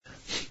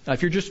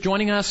If you're just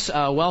joining us,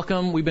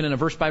 welcome. We've been in a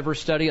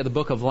verse-by-verse study of the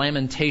book of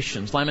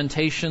Lamentations.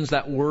 Lamentations,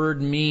 that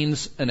word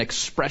means an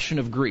expression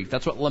of grief.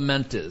 That's what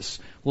lament is.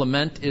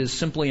 Lament is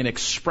simply an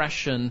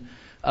expression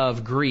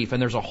of grief.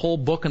 And there's a whole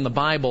book in the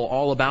Bible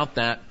all about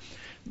that,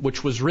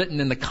 which was written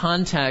in the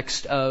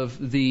context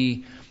of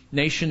the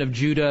nation of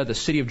Judah, the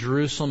city of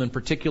Jerusalem in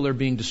particular,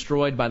 being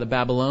destroyed by the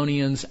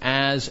Babylonians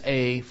as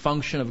a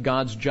function of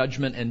God's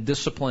judgment and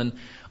discipline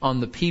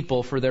on the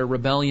people for their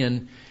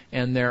rebellion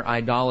and their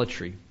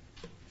idolatry.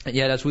 And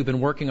yet, as we've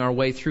been working our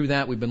way through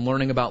that, we've been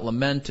learning about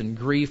lament and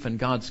grief and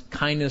God's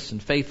kindness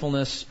and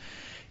faithfulness.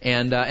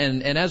 And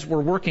as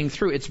we're working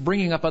through, it's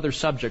bringing up other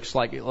subjects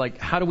like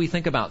how do we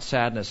think about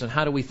sadness and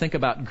how do we think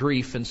about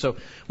grief? And so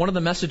one of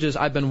the messages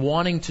I've been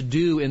wanting to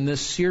do in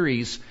this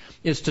series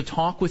is to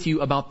talk with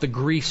you about the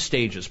grief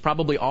stages.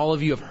 Probably all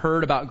of you have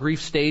heard about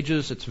grief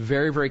stages. It's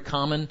very, very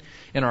common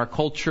in our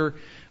culture.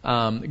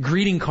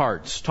 Greeting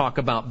cards talk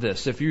about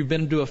this. If you've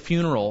been to a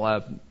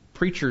funeral,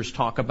 preachers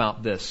talk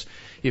about this.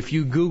 If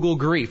you Google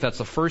grief, that's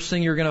the first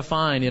thing you're going to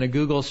find in a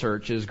Google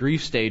search is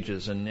grief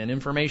stages and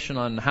information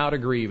on how to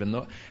grieve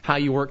and how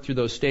you work through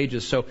those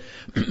stages. So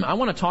I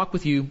want to talk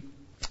with you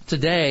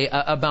today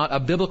about a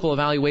biblical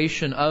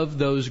evaluation of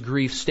those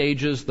grief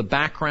stages, the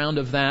background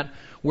of that,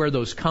 where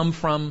those come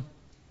from,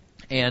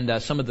 and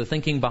some of the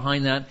thinking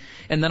behind that.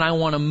 And then I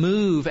want to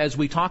move, as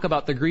we talk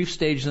about the grief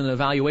stages and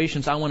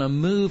evaluations, I want to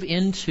move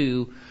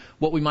into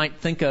what we might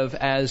think of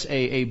as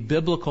a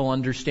biblical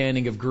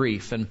understanding of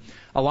grief. And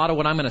a lot of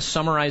what I'm going to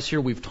summarize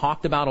here we've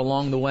talked about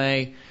along the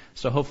way.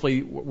 So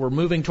hopefully we're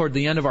moving toward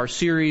the end of our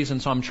series,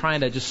 and so I'm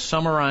trying to just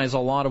summarize a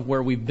lot of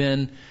where we've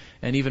been,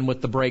 and even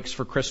with the breaks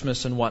for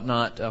Christmas and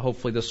whatnot,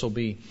 hopefully this will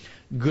be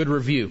good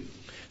review.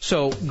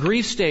 So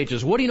grief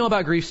stages. What do you know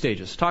about grief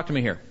stages? Talk to me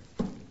here.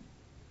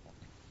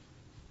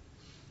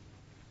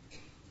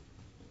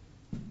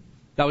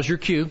 That was your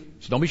cue,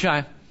 so don't be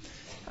shy.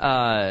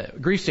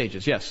 Grief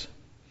stages, yes.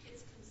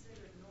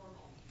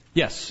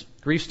 Yes,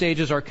 grief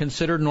stages are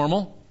considered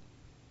normal.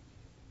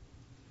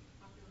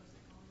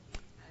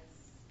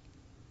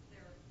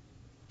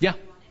 Yeah,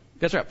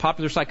 that's right.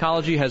 Popular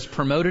psychology has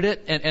promoted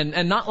it,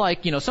 and not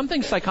like, some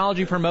things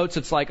psychology promotes,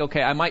 it's like,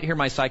 okay, I might hear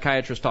my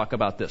psychiatrist talk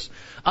about this.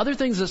 Other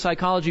things that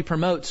psychology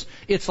promotes,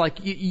 it's like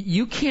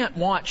you can't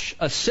watch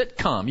a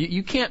sitcom,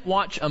 you can't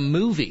watch a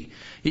movie,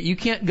 you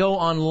can't go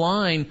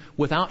online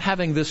without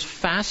having this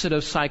facet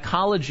of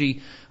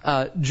psychology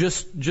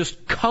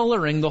just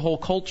coloring the whole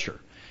culture.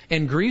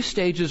 And grief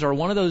stages are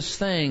one of those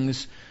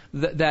things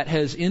that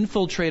has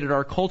infiltrated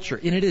our culture,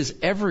 and it is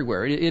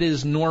everywhere. It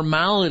is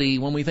normality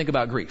when we think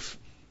about grief.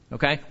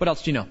 Okay? What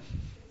else do you know?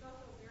 It's also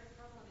very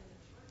prevalent in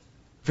the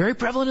church. Very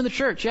prevalent in the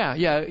church,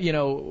 yeah.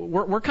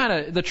 We're kind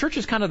of, the church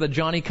is kind of the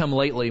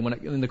Johnny-come-lately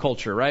in the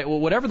culture, right? Well,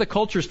 whatever the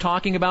culture's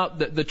talking about,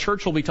 the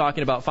church will be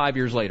talking about 5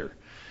 years later.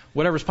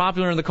 Whatever's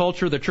popular in the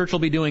culture, the church will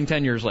be doing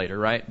 10 years later,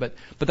 right? But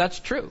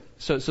that's true.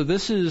 So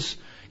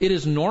it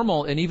is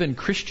normal in even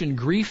Christian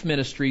grief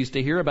ministries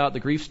to hear about the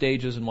grief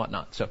stages and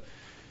whatnot. So,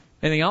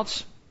 anything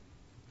else?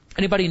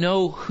 Anybody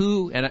know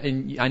who,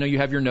 and I know you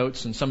have your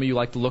notes, and some of you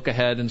like to look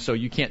ahead, and so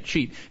you can't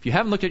cheat. If you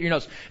haven't looked at your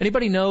notes,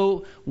 anybody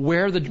know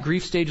where the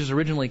grief stages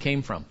originally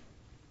came from?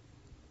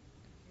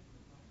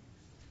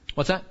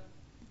 What's that?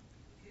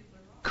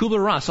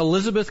 Kubler-Ross.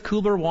 Elizabeth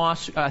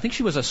Kubler-Ross, I think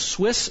she was a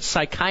Swiss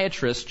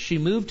psychiatrist. She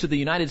moved to the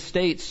United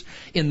States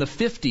in the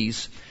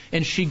 50s,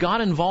 and she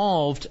got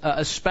involved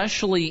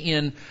especially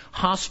in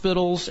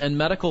hospitals and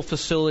medical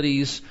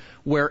facilities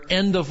where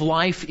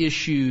end-of-life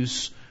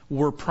issues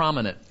were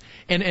prominent.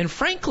 And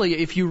frankly,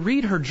 if you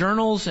read her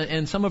journals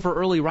and some of her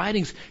early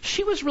writings,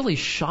 she was really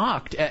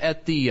shocked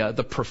at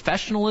the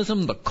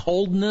professionalism, the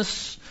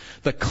coldness,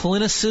 the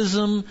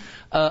clinicism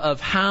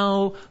of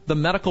how the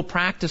medical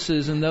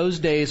practices in those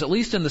days, at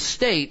least in the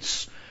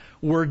States,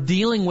 were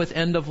dealing with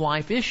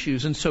end-of-life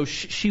issues. And so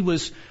she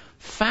was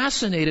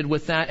fascinated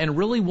with that and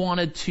really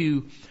wanted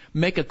to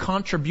make a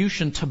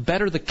contribution to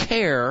better the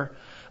care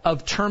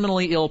of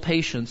terminally ill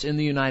patients in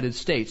the United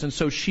States. And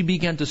so she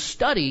began to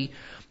study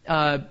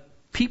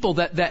people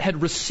that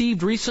had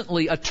received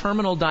recently a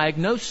terminal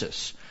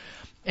diagnosis.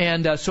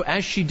 And so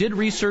as she did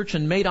research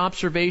and made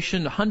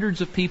observation, hundreds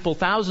of people,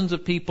 thousands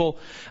of people,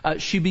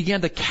 she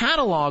began to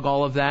catalog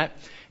all of that.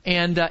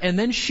 And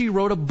then she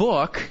wrote a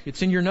book,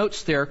 it's in your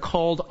notes there,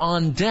 called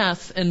On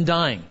Death and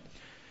Dying.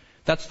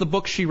 That's the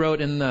book she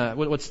wrote in,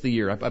 what's the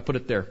year? I put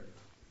it there.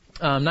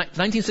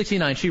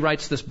 1969, she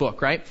writes this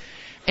book, right?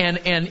 And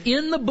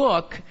in the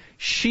book,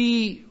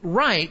 she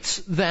writes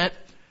that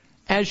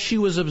as she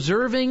was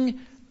observing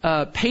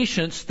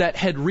patients that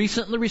had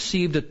recently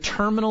received a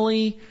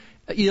terminally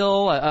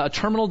ill, a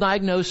terminal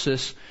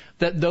diagnosis,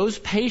 that those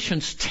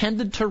patients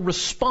tended to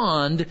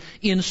respond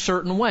in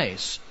certain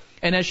ways.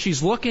 And as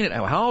she's looking at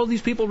how all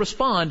these people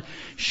respond,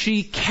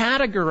 she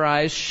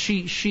categorized,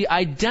 she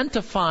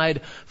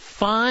identified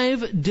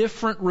 5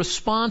 different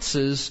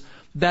responses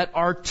that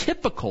are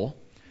typical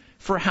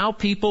for how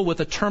people with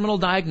a terminal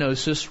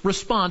diagnosis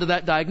respond to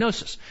that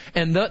diagnosis.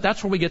 And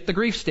that's where we get the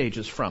grief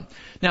stages from.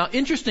 Now,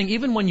 interesting,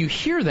 even when you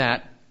hear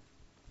that,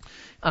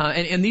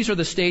 And these are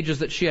the stages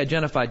that she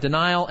identified: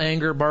 denial,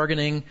 anger,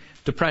 bargaining,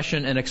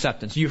 depression, and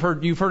acceptance. You've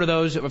heard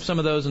of some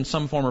of those in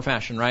some form or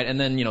fashion, right? And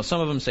then,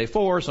 some of them say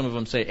 4, some of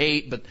them say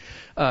 8, but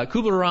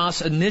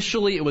Kubler-Ross,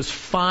 initially it was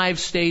 5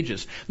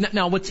 stages.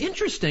 Now what's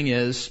interesting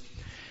is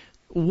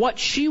what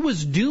she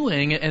was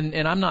doing,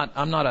 and I'm not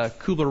a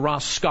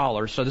Kubler-Ross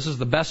scholar, so this is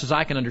the best as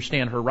I can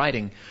understand her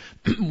writing.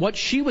 What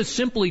she was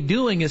simply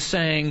doing is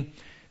saying,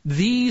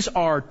 these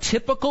are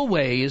typical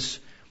ways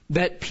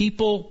that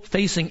people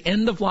facing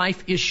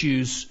end-of-life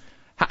issues,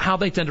 how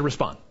they tend to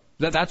respond.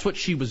 That's what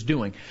she was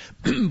doing.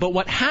 But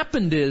what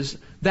happened is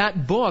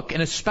that book,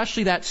 and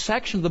especially that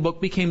section of the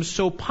book, became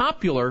so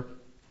popular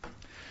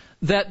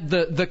that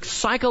the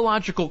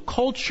psychological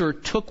culture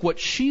took what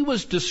she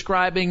was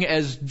describing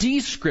as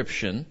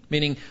description,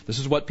 meaning this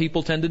is what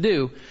people tend to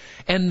do,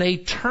 and they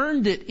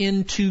turned it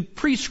into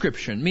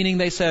prescription, meaning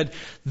they said,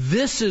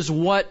 this is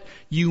what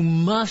you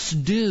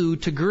must do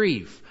to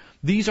grieve.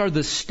 These are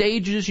the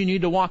stages you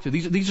need to walk through.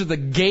 These are the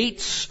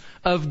gates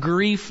of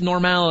grief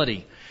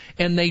normality.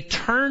 And they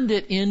turned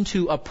it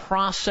into a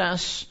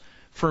process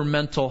for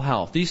mental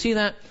health. Do you see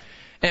that?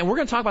 And we're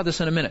going to talk about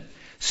this in a minute.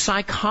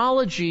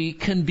 Psychology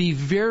can be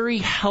very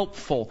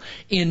helpful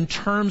in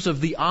terms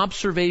of the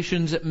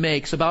observations it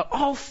makes about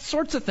all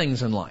sorts of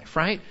things in life,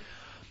 right?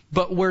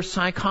 But where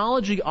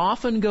psychology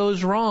often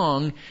goes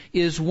wrong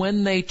is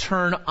when they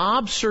turn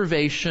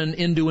observation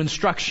into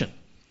instruction.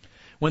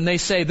 When they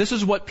say, this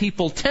is what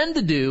people tend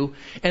to do,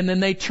 and then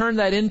they turn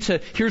that into,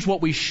 here's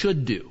what we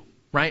should do,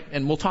 right?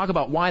 And we'll talk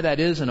about why that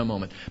is in a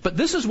moment. But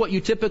this is what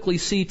you typically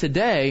see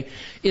today,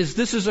 is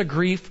this is a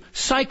grief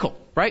cycle,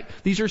 right?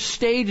 These are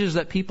stages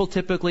that people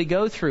typically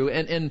go through.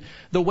 And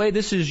the way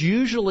this is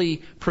usually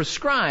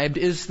prescribed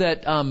is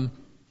that,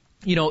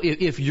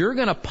 if you're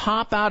going to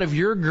pop out of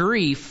your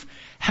grief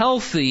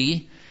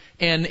healthy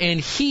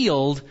and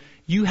healed,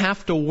 you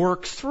have to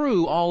work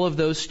through all of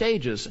those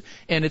stages.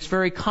 And it's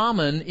very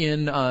common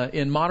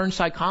in modern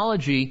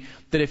psychology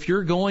that if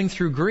you're going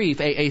through grief,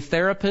 a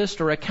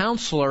therapist or a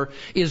counselor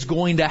is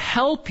going to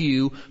help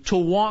you to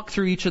walk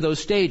through each of those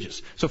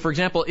stages. So for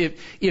example,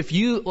 if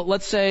you,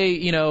 let's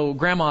say,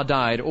 grandma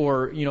died,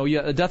 or,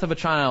 a death of a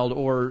child,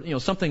 or,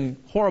 something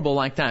horrible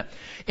like that,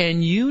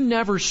 and you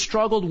never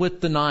struggled with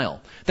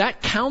denial,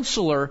 that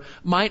counselor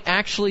might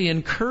actually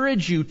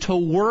encourage you to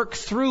work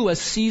through a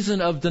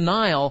season of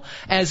denial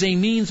as a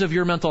means of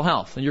your mental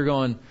health. And you're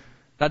going,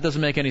 that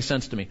doesn't make any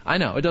sense to me. I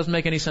know, it doesn't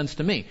make any sense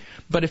to me.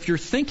 But if you're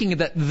thinking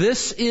that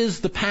this is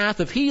the path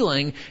of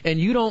healing and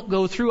you don't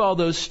go through all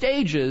those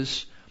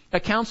stages, a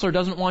counselor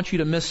doesn't want you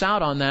to miss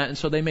out on that, and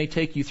so they may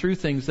take you through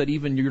things that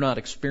even you're not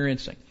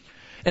experiencing.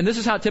 And this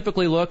is how it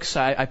typically looks.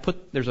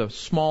 There's a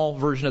small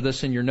version of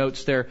this in your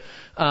notes there.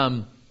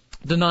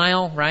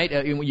 Denial, right?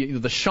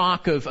 The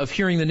shock of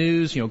hearing the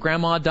news,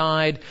 grandma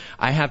died,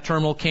 I have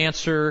terminal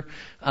cancer,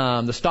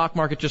 the stock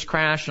market just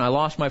crashed, and I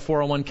lost my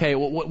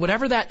 401k.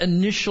 Whatever that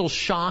initial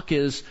shock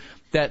is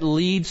that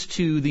leads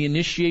to the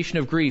initiation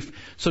of grief.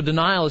 So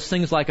denial is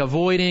things like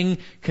avoiding,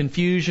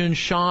 confusion,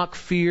 shock,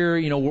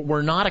 fear.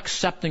 We're not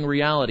accepting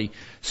reality.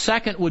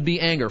 Second would be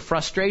anger,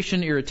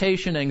 frustration,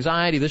 irritation,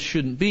 anxiety. This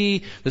shouldn't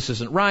be. This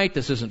isn't right.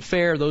 This isn't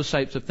fair. Those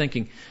types of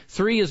thinking.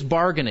 3 is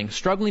bargaining,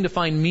 struggling to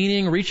find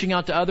meaning, reaching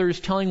out to others,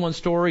 telling one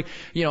story.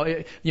 I'm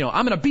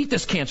going to beat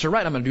this cancer,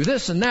 right? I'm going to do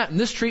this and that and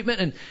this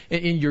treatment,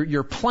 and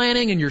you're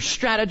planning and you're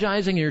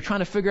strategizing and you're trying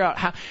to figure out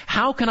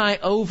how can I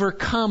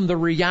overcome the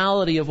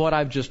reality of what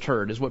I've just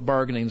heard, is what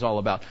bargaining is all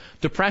about.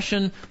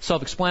 Depression,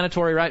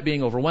 self-explanatory, right?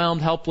 Being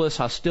overwhelmed, helpless,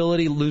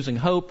 hostility, losing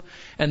hope,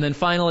 and then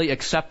finally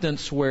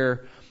acceptance,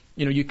 where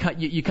you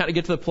kind of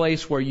get to the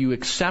place where you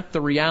accept the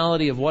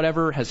reality of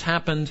whatever has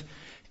happened,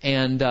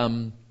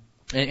 and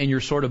you're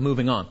sort of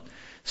moving on.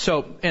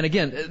 So, and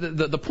again,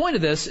 the point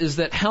of this is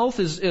that health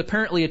is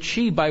apparently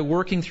achieved by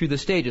working through the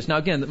stages. Now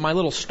again, my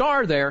little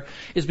star there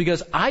is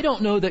because I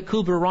don't know that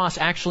Kubler-Ross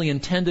actually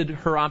intended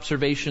her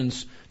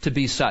observations to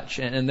be such.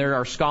 And there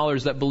are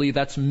scholars that believe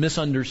that's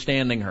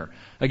misunderstanding her.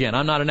 Again,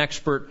 I'm not an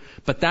expert,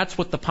 but that's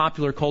what the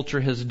popular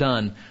culture has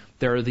done.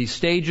 There are these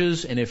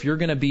stages, and if you're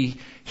going to be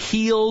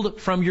healed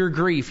from your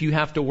grief, you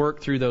have to work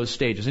through those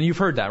stages. And you've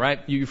heard that, right?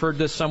 You've heard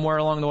this somewhere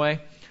along the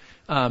way?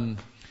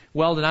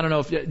 Weldon, I don't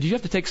know did you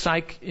have to take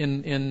psych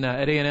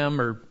at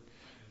A&M, or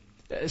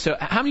so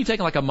how many you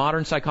taken like a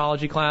modern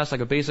psychology class,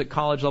 like a basic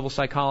college level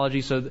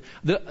psychology? So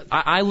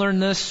I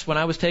learned this when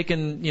I was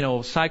taking,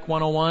 Psych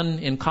 101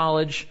 in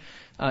college.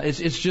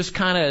 It's just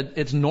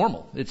it's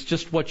normal. It's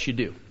just what you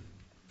do.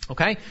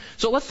 Okay?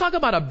 So let's talk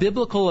about a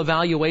biblical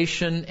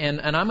evaluation,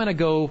 and I'm going to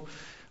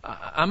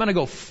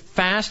go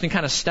fast and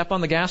kind of step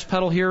on the gas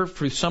pedal here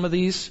through some of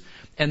these.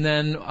 And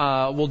then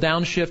we'll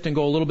downshift and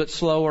go a little bit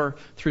slower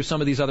through some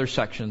of these other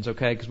sections,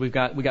 okay? Because we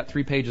got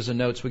 3 pages of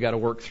notes we got to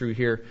work through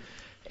here.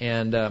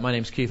 And my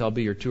name's Keith. I'll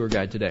be your tour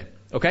guide today.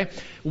 Okay?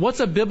 What's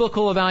a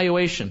biblical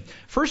evaluation?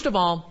 First of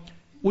all,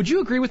 would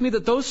you agree with me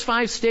that those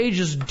 5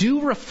 stages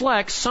do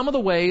reflect some of the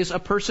ways a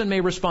person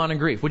may respond in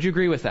grief? Would you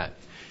agree with that?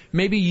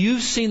 Maybe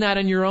you've seen that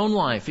in your own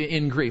life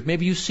in grief.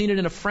 Maybe you've seen it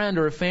in a friend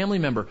or a family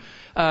member.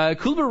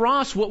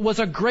 Kubler-Ross was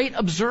a great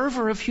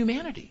observer of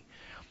humanity.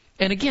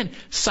 And again,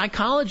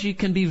 psychology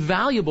can be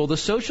valuable. The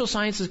social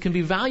sciences can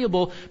be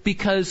valuable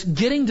because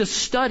getting to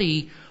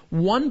study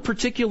one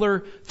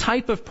particular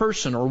type of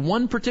person or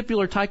one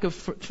particular type of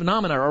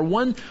phenomena or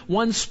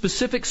one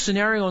specific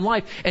scenario in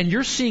life, and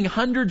you're seeing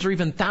hundreds or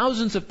even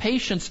thousands of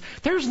patients,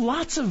 there's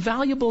lots of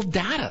valuable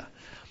data.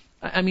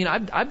 I mean,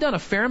 I've done a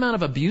fair amount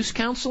of abuse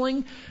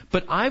counseling,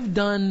 but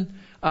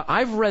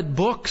I've read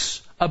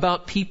books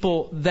about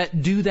people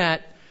that do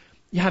that,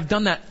 have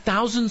done that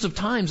thousands of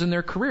times in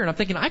their career, and I'm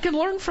thinking I can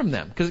learn from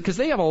them because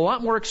they have a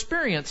lot more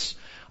experience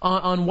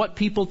on what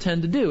people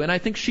tend to do. And I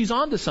think she's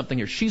onto something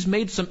here. She's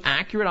made some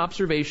accurate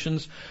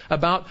observations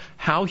about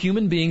how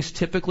human beings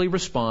typically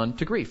respond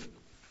to grief.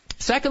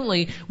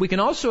 Secondly, we can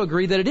also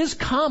agree that it is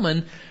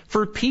common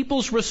for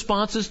people's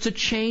responses to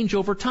change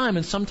over time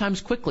and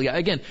sometimes quickly.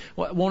 Again,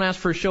 I won't ask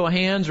for a show of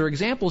hands or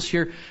examples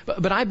here,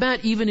 but I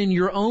bet even in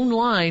your own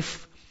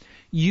life,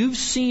 you've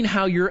seen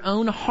how your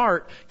own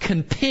heart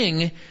can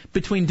ping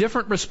between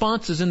different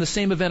responses in the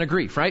same event of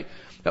grief, right?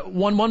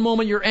 One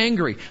moment you're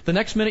angry. The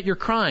next minute you're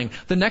crying.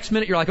 The next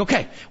minute you're like,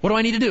 okay, what do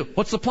I need to do?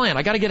 What's the plan?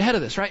 I got to get ahead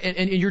of this, right?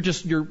 And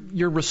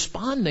you're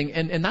responding.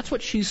 And that's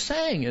what she's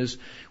saying is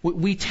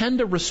we tend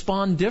to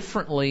respond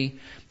differently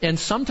and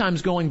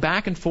sometimes going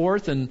back and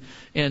forth and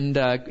in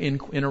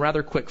a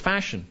rather quick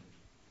fashion.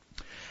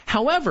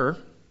 However,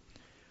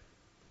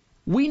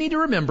 we need to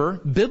remember,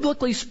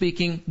 biblically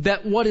speaking,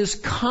 that what is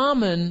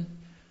common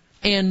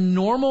and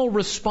normal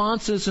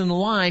responses in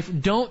life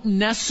don't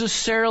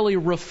necessarily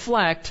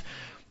reflect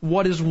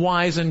what is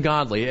wise and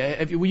godly.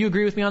 Will you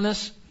agree with me on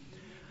this?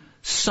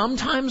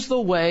 Sometimes the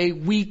way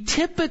we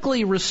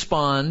typically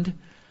respond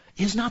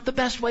is not the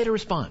best way to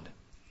respond.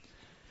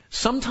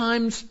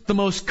 Sometimes the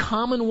most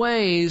common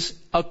ways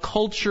a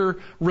culture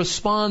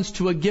responds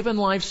to a given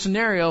life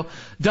scenario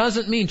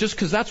doesn't mean just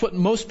because that's what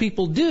most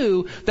people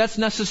do, that's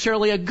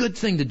necessarily a good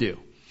thing to do.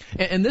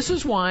 And this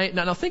is why,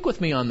 now think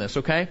with me on this,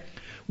 okay?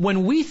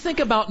 When we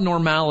think about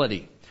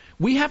normality,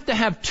 we have to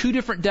have two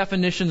different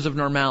definitions of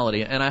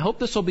normality, and I hope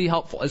this will be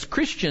helpful. As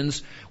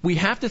Christians, we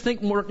have to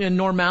think more in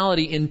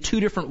normality in two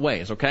different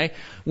ways, okay?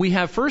 We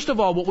have, first of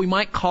all, what we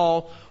might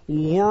call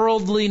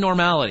worldly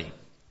normality.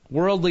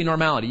 Worldly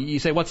normality. You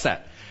say, what's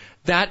that?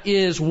 That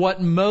is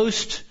what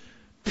most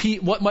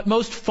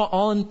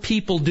fallen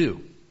people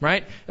do,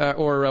 right?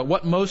 Or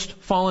what most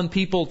fallen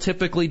people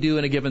typically do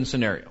in a given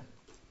scenario.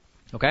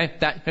 Okay?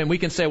 And we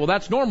can say, well,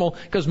 that's normal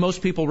because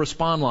most people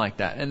respond like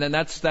that. And then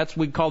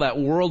we call that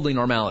worldly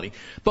normality.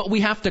 But we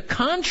have to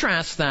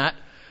contrast that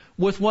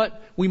with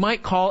what we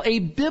might call a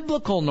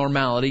biblical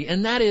normality.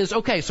 And that is,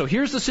 okay, so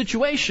here's the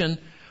situation.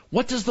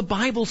 What does the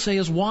Bible say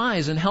is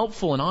wise and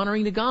helpful and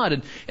honoring to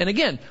God? And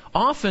again,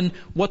 often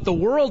what the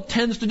world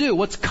tends to do,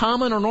 what's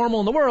common or normal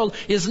in the world,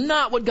 is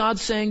not what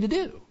God's saying to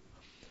do.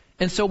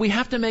 And so we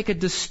have to make a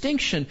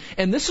distinction.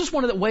 And this is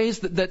one of the ways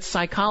that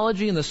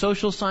psychology and the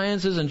social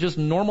sciences and just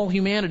normal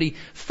humanity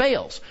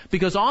fails.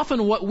 Because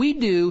often what we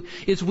do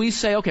is we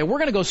say, okay, we're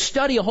going to go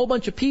study a whole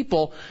bunch of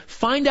people,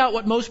 find out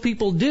what most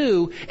people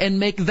do, and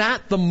make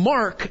that the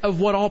mark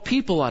of what all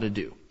people ought to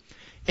do.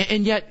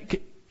 And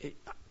yet,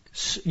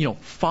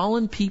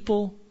 fallen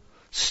people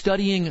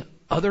studying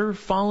other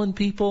fallen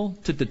people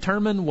to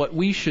determine what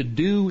we should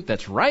do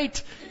that's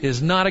right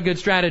is not a good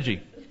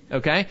strategy.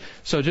 Okay?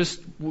 So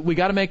we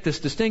got to make this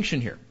distinction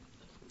here.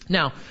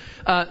 Now,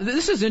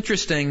 this is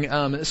interesting.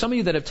 Some of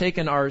you that have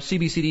taken our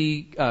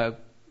CBCD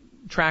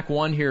track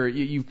 1 here,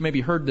 you've maybe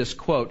heard this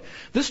quote.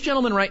 This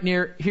gentleman right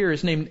near here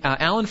is named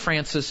Alan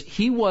Francis.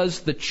 He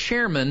was the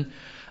chairman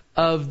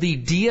of the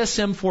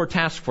DSM-4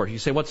 task force. You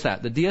say, what's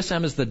that? The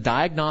DSM is the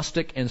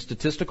Diagnostic and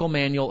Statistical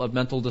Manual of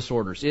Mental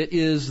Disorders. It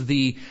is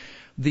the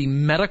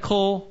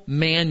medical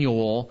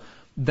manual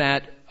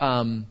that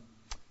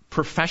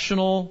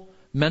professional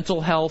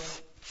mental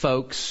health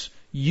folks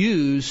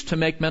use to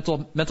make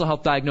mental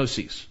health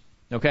diagnoses.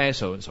 Okay,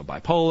 so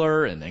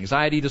bipolar and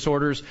anxiety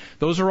disorders,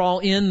 those are all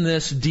in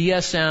this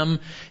DSM,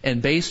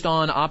 and based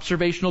on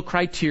observational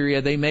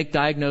criteria, they make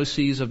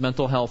diagnoses of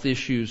mental health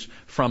issues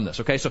from this.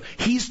 Okay, so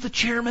he's the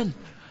chairman.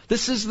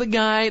 This is the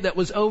guy that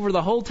was over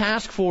the whole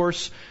task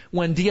force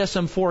when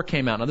DSM-4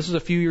 came out. Now, this is a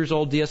few years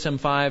old.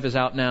 DSM-5 is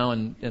out now,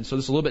 and so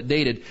this is a little bit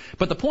dated.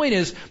 But the point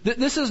is,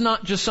 this is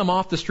not just some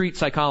off-the-street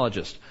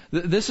psychologist.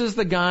 This is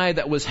the guy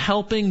that was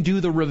helping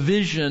do the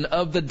revision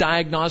of the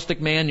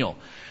diagnostic manual.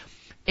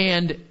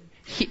 And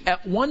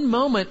at one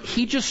moment,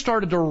 he just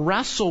started to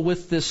wrestle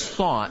with this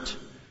thought.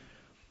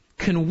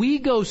 Can we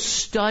go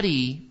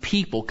study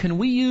people? Can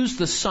we use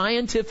the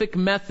scientific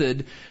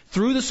method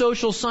through the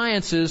social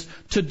sciences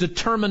to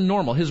determine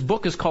normal? His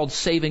book is called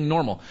Saving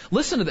Normal.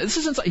 Listen to this.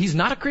 He's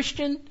not a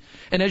Christian.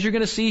 And as you're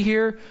going to see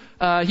here,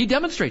 he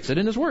demonstrates it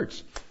in his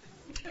words.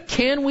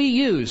 Can we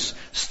use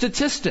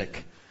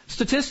statistics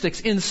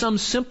in some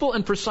simple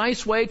and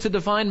precise way to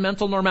define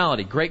mental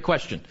normality? Great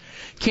question.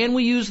 Can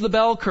we use the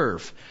bell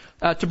curve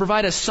to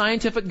provide a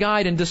scientific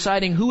guide in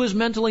deciding who is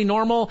mentally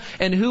normal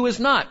and who is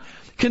not?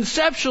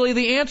 Conceptually,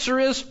 the answer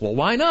is, well,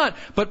 why not?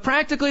 But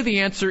practically,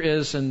 the answer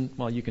is, and,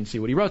 well, you can see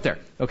what he wrote there,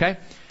 okay?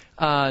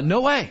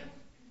 No way.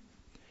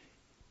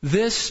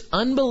 this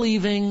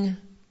unbelieving,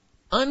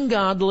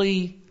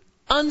 ungodly,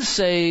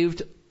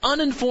 unsaved,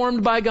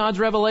 uninformed by God's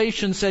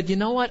revelation said, you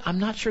know what? I'm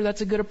not sure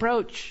that's a good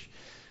approach.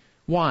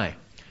 Why?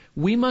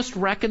 We must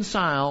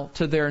reconcile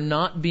to there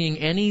not being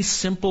any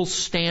simple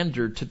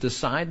standard to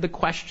decide the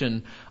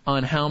question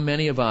on how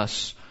many of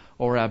us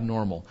are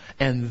abnormal.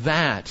 And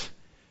that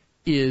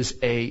is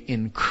an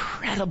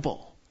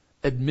incredible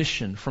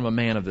admission from a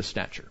man of this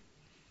stature.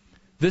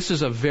 This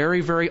is a very,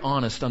 very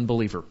honest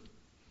unbeliever.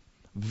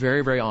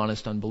 Very, very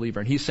honest unbeliever.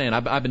 And he's saying,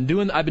 I've been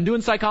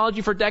doing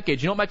psychology for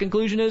decades. You know what my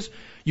conclusion is?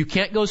 You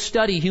can't go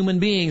study human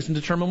beings and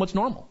determine what's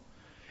normal.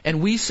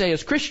 And we say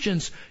as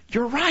Christians,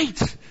 you're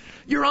right.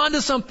 You're onto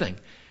something.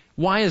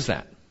 Why is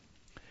that?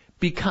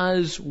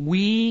 Because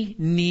we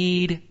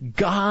need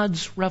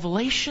God's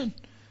revelation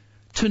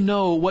to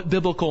know what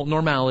biblical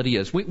normality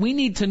is. We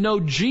need to know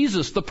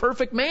Jesus, the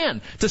perfect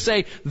man, to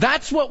say,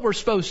 that's what we're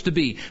supposed to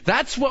be.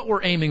 That's what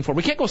we're aiming for.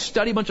 We can't go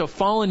study a bunch of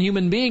fallen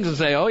human beings and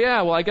say, oh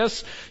yeah, well I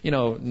guess,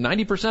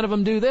 90% of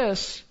them do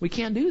this. We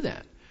can't do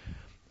that.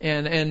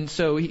 And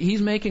so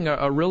he's making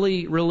a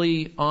really,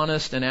 really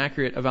honest and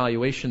accurate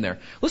evaluation there.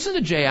 Listen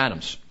to Jay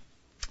Adams.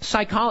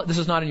 This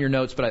is not in your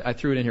notes, but I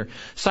threw it in here.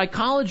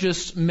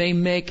 Psychologists may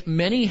make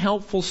many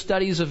helpful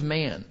studies of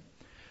man.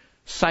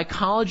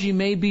 Psychology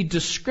may be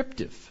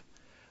descriptive,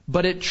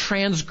 but it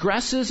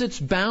transgresses its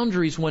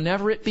boundaries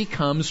whenever it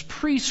becomes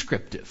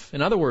prescriptive.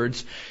 In other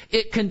words,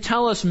 it can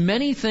tell us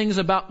many things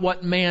about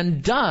what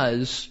man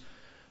does,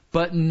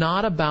 but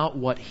not about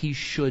what he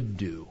should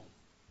do.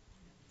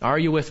 Are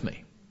you with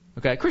me?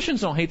 Okay,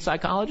 Christians don't hate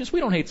psychologists. We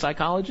don't hate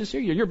psychologists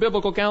here. You're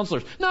biblical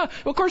counselors. No,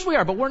 of course we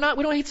are, but we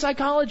don't hate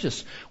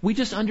psychologists. We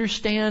just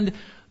understand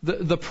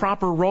the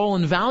proper role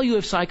and value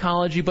of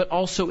psychology, but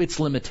also its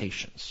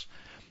limitations.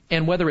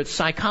 And whether it's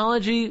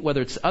psychology,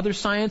 whether it's other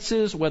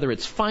sciences, whether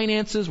it's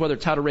finances, whether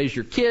it's how to raise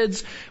your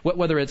kids,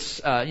 whether it's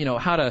how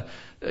to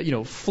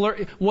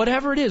flirt,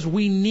 whatever it is,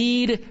 we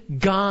need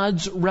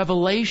God's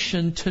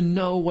revelation to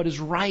know what is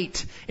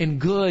right and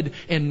good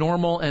and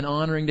normal and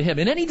honoring to Him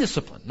in any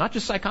discipline, not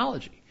just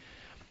psychology.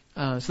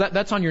 So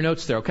that's on your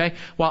notes there, okay?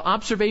 While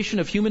observation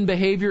of human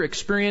behavior,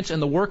 experience,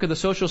 and the work of the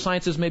social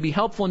sciences may be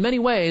helpful in many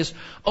ways,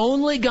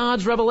 only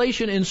God's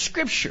revelation in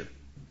Scripture,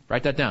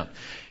 write that down,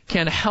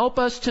 can help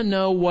us to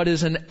know what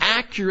is an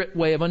accurate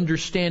way of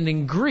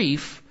understanding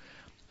grief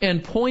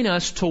and point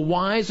us to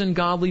wise and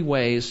godly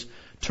ways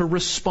to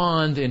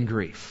respond in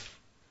grief.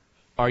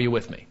 Are you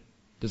with me?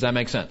 Does that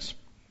make sense?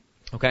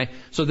 Okay?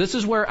 So this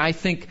is where I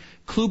think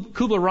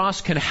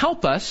Kubler-Ross can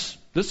help us.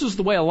 This is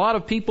the way a lot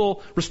of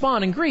people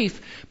respond in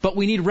grief, but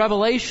we need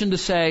revelation to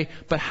say,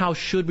 but how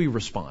should we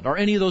respond? Are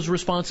any of those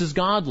responses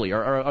godly?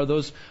 Are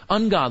those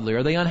ungodly?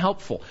 Are they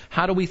unhelpful?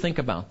 How do we think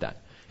about that?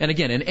 And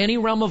again, in any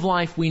realm of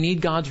life, we need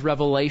God's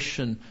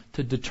revelation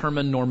to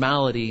determine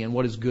normality and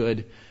what is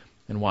good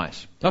and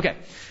wise. Okay.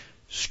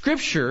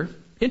 Scripture,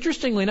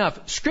 interestingly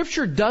enough,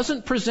 Scripture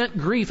doesn't present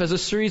grief as a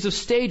series of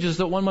stages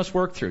that one must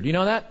work through. Do you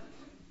know that?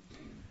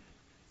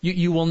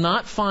 You will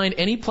not find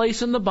any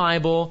place in the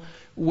Bible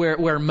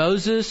where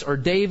Moses or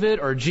David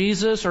or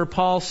Jesus or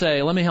Paul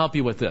say, let me help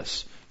you with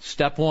this.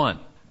 Step 1.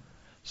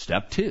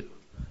 Step 2.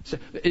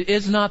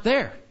 It's not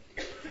there.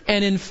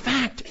 And in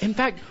fact,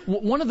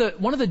 one of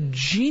the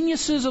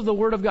geniuses of the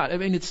Word of God, I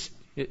mean,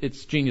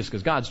 it's genius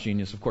because God's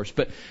genius, of course,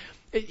 but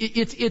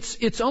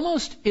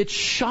it's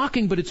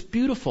shocking, but it's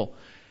beautiful.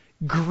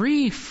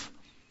 Grief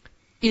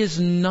is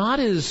not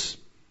as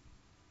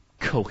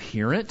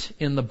coherent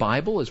in the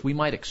Bible as we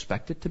might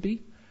expect it to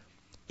be.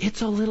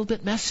 It's a little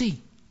bit messy.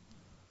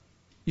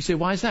 You say,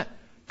 why is that?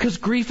 Because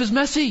grief is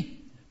messy.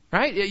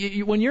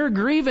 Right? When you're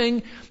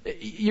grieving,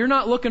 you're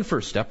not looking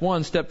for step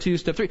 1, step 2,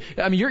 step 3.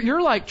 I mean,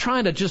 you're like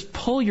trying to just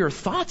pull your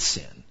thoughts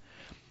in.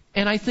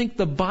 And I think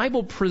the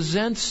Bible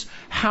presents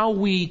how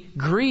we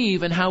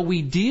grieve and how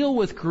we deal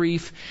with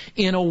grief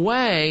in a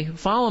way,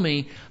 follow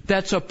me,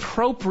 that's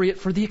appropriate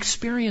for the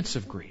experience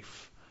of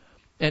grief.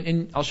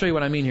 And I'll show you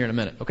what I mean here in a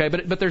minute. Okay?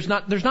 But there's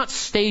not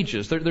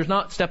stages. There's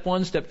not step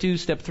 1, step 2,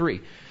 step 3.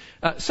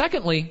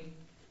 Secondly,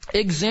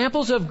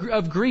 examples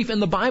of grief in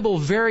the Bible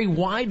vary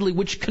widely,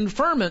 which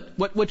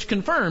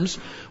confirms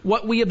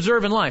what we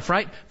observe in life,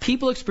 right?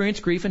 People experience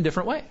grief in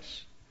different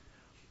ways.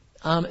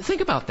 Think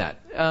about that.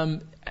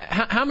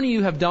 How many of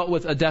you have dealt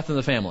with a death in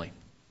the family?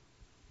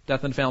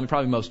 Death in the family,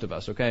 probably most of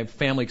us, okay?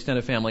 Family,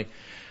 extended family.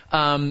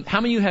 How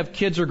many of you have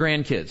kids or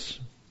grandkids?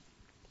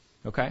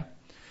 Okay.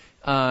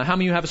 How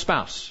many of you have a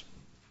spouse?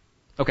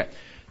 Okay.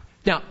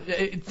 Now,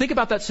 think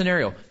about that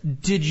scenario.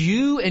 Did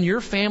you and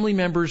your family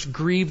members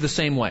grieve the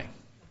same way?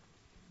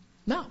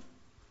 No.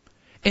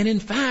 And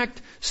in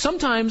fact,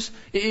 sometimes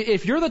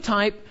if you're the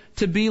type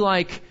to be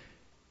like,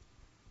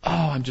 oh,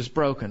 I'm just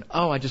broken.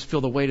 Oh, I just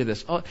feel the weight of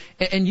this. Oh,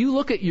 and you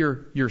look at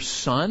your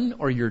son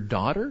or your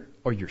daughter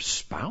or your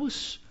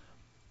spouse,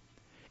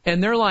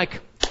 and they're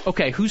like,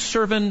 okay, who's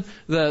serving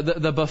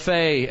the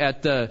buffet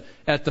at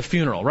the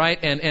funeral, right?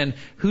 And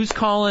who's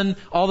calling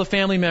all the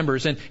family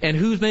members and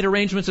who's made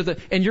arrangements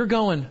and you're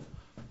going,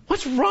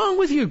 what's wrong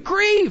with you?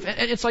 Grieve.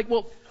 And it's like,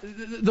 well,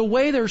 the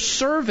way they're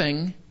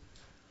serving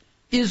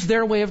is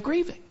their way of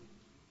grieving,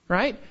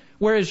 right?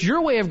 Whereas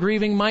your way of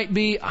grieving might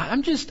be,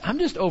 I'm just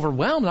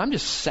overwhelmed. I'm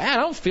just sad.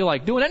 I don't feel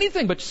like doing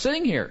anything but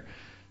sitting here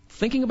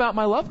thinking about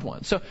my loved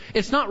one. So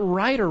it's not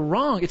right or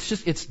wrong.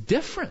 It's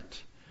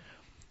different.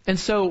 And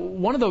so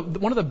one of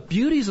the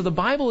beauties of the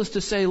Bible is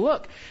to say,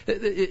 look,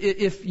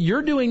 if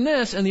you're doing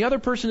this and the other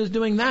person is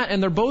doing that,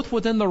 and they're both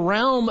within the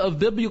realm of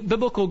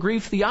biblical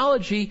grief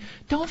theology,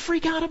 don't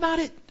freak out about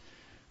it.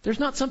 There's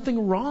not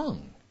something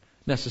wrong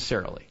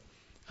necessarily,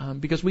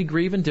 because we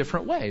grieve in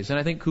different ways. And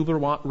I think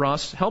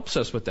Kubler-Ross helps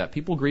us with that.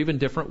 People grieve in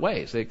different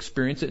ways. They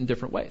experience it in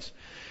different ways.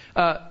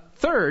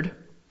 Third,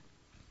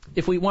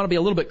 if we want to be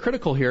a little bit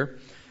critical here,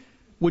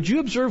 would you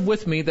observe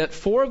with me that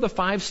 4 of the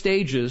 5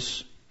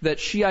 stages that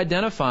she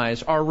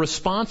identifies are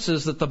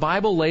responses that the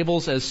Bible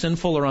labels as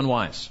sinful or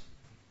unwise?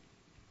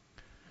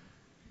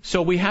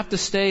 So we have to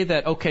say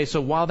that, okay, so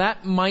while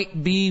that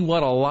might be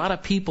what a lot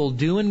of people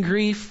do in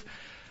grief,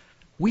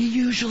 we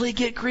usually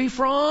get grief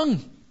wrong,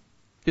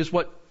 is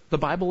what the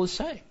Bible is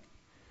saying.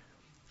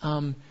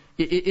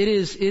 It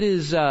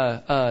is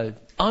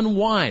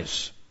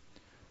unwise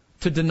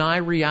to deny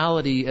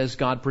reality as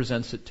God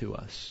presents it to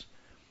us.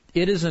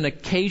 It is an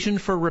occasion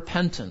for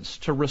repentance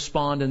to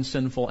respond in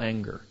sinful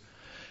anger.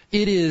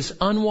 It is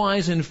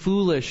unwise and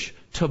foolish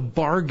to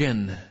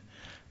bargain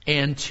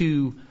and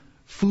to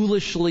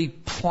foolishly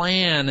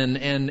plan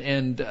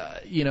and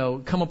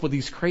come up with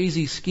these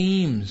crazy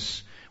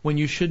schemes when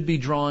you should be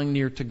drawing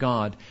near to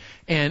God.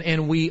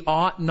 And we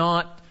ought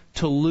not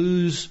to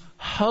lose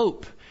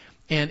hope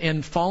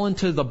and fall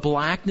into the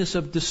blackness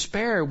of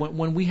despair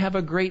when we have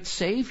a great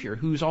Savior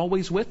who's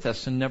always with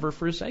us and never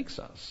forsakes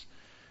us.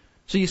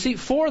 So you see,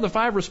 4 of the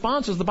 5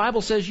 responses, the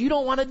Bible says you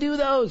don't want to do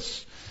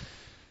those.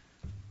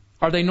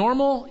 Are they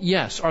normal?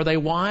 Yes. Are they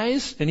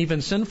wise and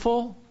even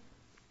sinful?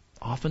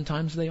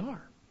 Oftentimes they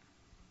are.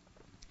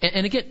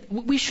 And again,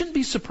 we shouldn't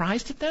be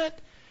surprised at that.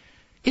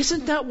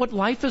 Isn't that what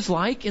life is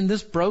like in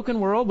this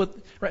broken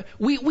world? Right?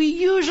 We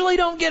usually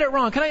don't get it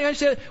wrong. Can I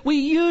say that? We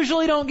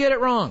usually don't get it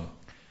wrong.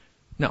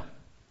 No,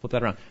 flip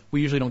that around.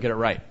 We usually don't get it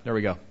right. There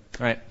we go. All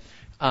right.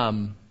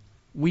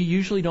 We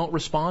usually don't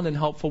respond in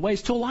helpful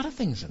ways to a lot of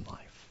things in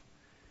life.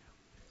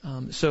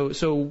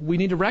 So we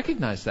need to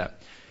recognize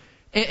that.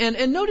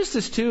 And notice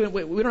this too, and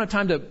we don't have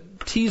time to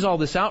tease all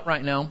this out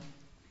right now,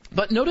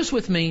 but notice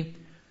with me,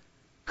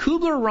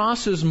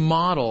 Kubler-Ross's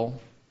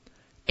model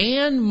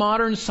and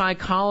modern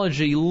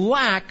psychology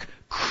lack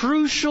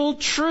crucial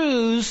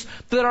truths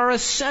that are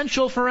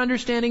essential for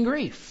understanding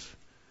grief.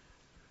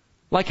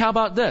 Like how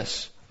about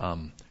this?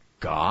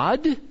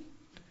 God?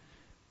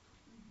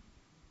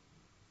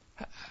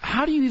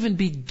 How do you even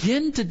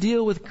begin to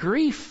deal with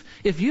grief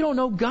if you don't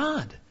know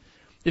God?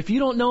 If you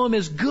don't know Him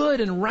as good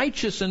and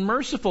righteous and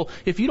merciful,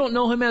 if you don't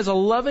know Him as a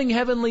loving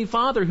Heavenly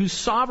Father who's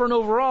sovereign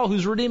over all,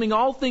 who's redeeming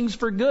all things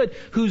for good,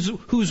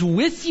 who's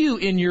with you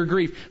in your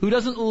grief, who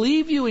doesn't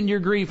leave you in your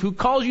grief, who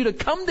calls you to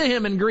come to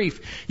Him in grief,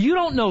 you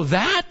don't know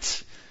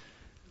that?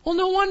 Well,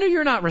 no wonder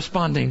you're not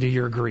responding to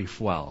your grief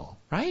well,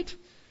 right?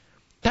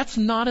 That's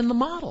not in the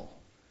model.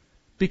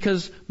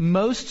 Because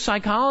most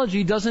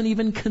psychology doesn't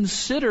even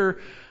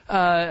consider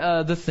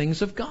the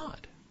things of God.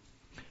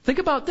 Think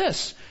about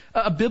this.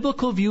 A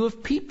biblical view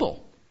of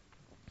people.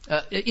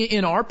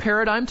 In our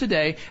paradigm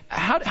today,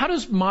 how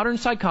does modern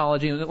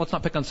psychology, and let's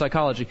not pick on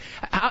psychology,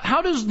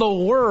 how does the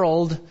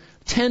world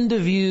tend to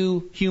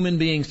view human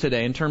beings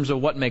today in terms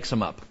of what makes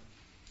them up?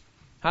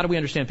 How do we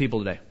understand people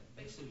today?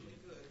 Basically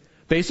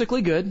good.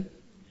 Basically good.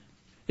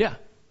 Yeah.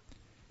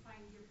 Find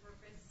your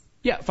purpose.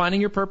 Yeah,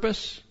 finding your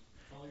purpose.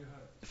 Follow your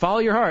heart. Follow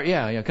your heart,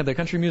 yeah, the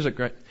country music,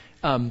 right?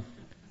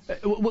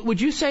 Would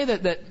you say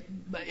that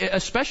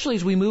especially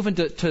as we move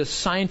into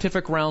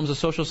scientific realms of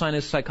social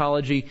science,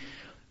 psychology,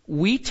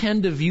 we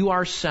tend to view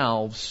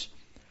ourselves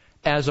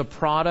as a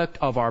product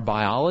of our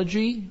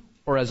biology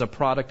or as a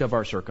product of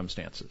our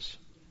circumstances?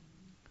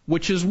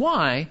 Which is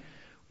why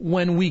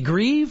when we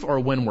grieve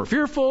or when we're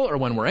fearful or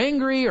when we're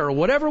angry or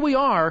whatever we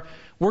are,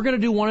 we're going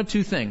to do one of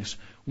two things.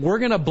 We're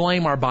going to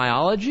blame our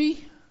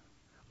biology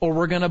or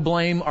we're going to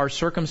blame our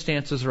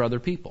circumstances or other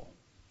people.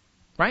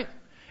 Right?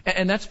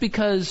 And that's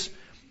because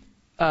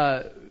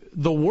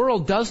the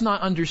world does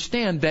not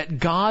understand that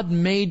God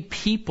made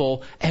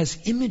people as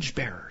image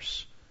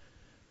bearers,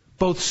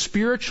 both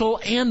spiritual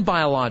and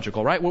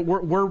biological, right?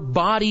 We're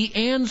body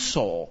and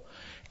soul.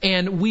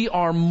 And we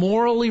are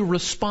morally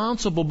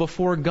responsible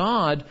before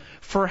God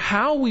for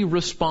how we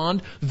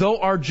respond, though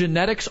our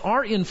genetics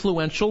are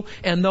influential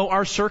and though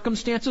our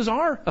circumstances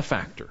are a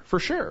factor, for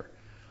sure.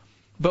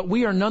 But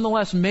we are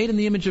nonetheless made in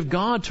the image of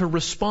God to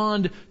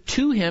respond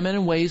to Him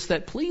in ways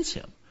that please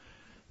Him.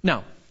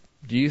 Now,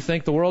 do you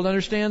think the world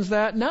understands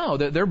that? No.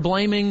 They're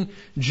blaming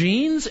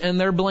genes and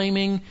they're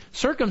blaming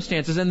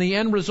circumstances. And the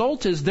end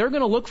result is they're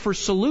going to look for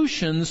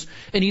solutions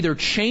in either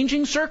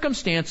changing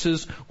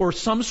circumstances or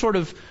some sort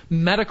of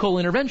medical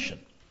intervention.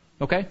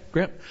 Okay,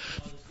 Grant?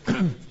 The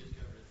answer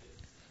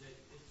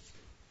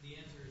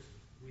is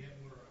we have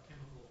more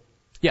chemical.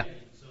 Yeah.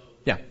 So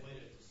Yeah. the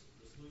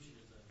solution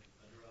is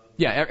a drug.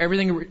 Yeah,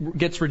 everything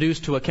gets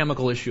reduced to a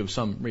chemical issue of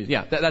some reason.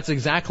 Yeah, that's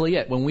exactly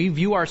it. When we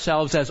view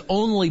ourselves as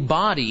only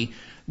body,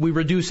 we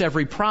reduce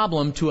every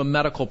problem to a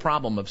medical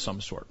problem of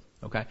some sort.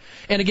 Okay?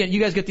 And again, you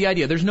guys get the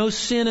idea. There's no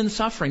sin and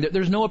suffering.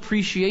 There's no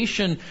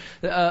appreciation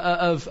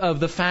of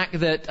the fact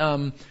that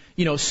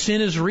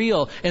sin is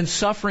real and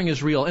suffering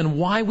is real, and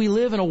why we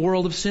live in a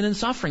world of sin and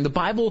suffering. The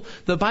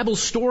Bible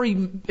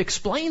story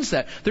explains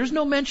that. There's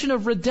no mention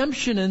of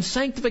redemption and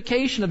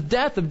sanctification, of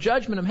death, of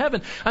judgment, of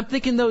heaven. I'm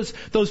thinking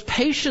those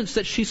patients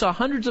that she saw,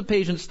 hundreds of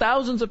patients,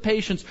 thousands of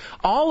patients,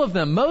 all of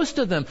them, most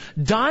of them,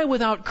 die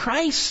without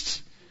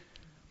Christ.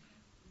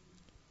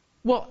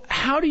 Well,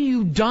 how do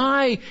you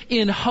die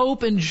in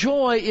hope and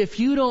joy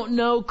if you don't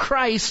know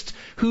Christ,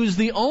 who's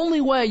the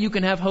only way you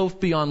can have hope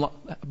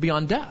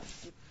beyond death?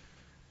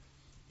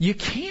 You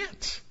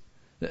can't.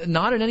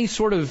 Not in any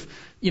sort of,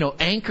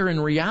 anchor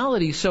in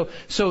reality. So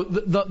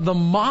the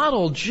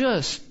model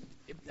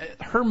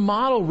her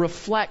model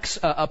reflects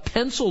a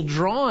pencil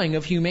drawing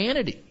of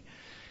humanity.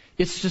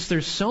 It's just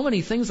there's so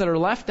many things that are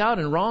left out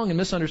and wrong and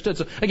misunderstood.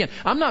 So again,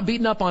 I'm not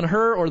beating up on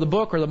her or the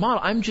book or the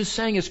model. I'm just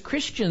saying as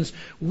Christians,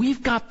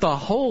 we've got the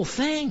whole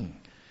thing.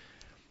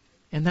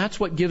 And that's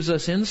what gives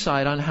us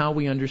insight on how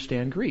we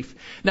understand grief.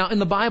 Now in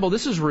the Bible,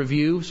 this is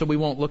review, so we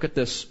won't look at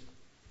this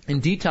in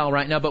detail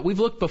right now, but we've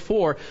looked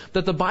before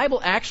that the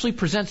Bible actually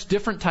presents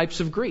different types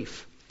of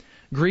grief.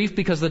 Grief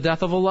because of the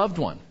death of a loved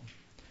one.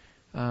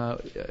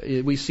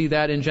 We see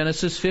that in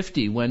Genesis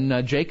 50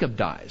 when Jacob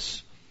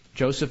dies.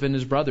 Joseph and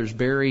his brothers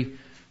bury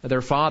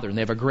their father, and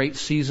they have a great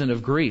season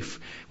of grief.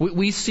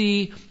 We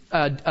see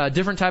a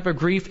different type of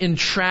grief in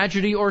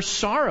tragedy or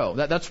sorrow.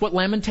 That's what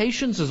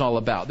Lamentations is all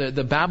about.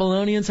 The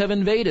Babylonians have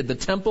invaded. The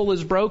temple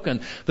is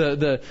broken.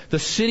 The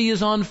city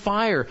is on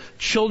fire.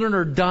 Children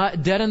are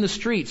dead in the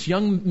streets.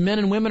 Young men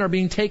and women are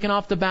being taken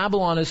off to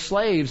Babylon as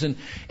slaves.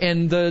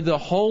 And the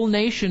whole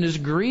nation is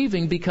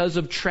grieving because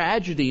of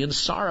tragedy and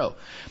sorrow.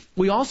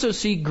 We also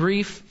see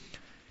grief.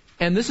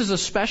 And this is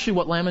especially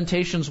what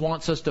Lamentations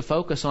wants us to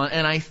focus on.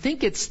 And I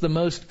think it's the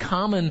most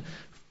common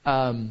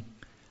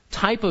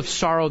type of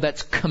sorrow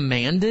that's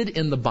commanded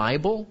in the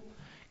Bible.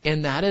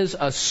 And that is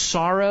a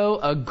sorrow,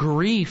 a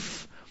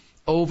grief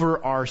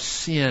over our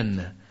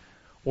sin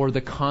or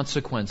the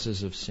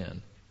consequences of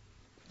sin.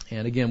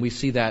 And again, we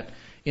see that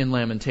in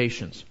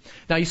Lamentations.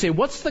 Now you say,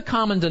 what's the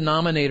common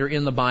denominator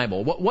in the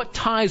Bible? What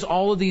ties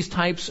all of these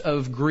types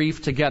of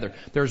grief together?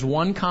 There's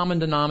one common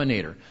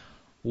denominator: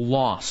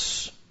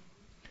 loss.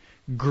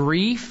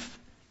 Grief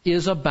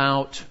is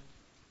about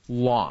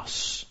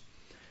loss.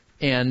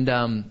 And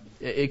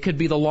it could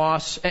be the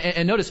loss,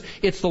 and notice,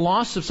 it's the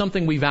loss of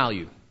something we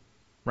value,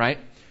 right?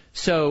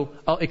 So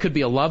it could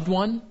be a loved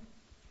one.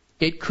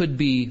 It could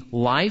be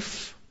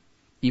life,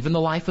 even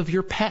the life of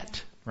your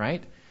pet,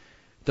 right?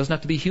 It doesn't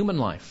have to be human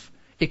life.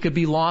 It could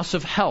be loss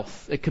of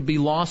health. It could be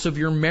loss of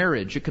your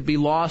marriage. It could be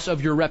loss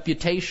of your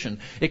reputation.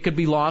 It could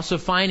be loss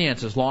of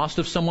finances, loss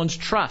of someone's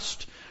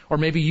trust. Or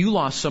maybe you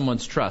lost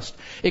someone's trust.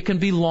 It can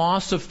be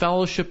loss of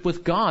fellowship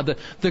with God.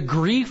 The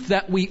grief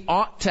that we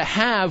ought to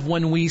have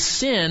when we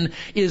sin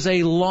is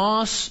a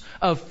loss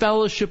of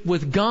fellowship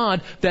with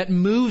God that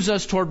moves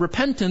us toward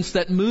repentance,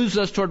 that moves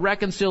us toward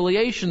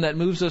reconciliation, that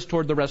moves us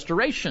toward the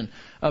restoration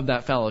of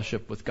that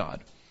fellowship with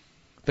God.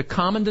 The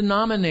common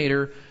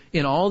denominator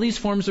in all these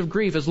forms of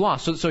grief is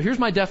loss. So here's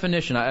my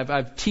definition.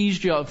 I've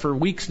teased you for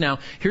weeks now.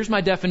 Here's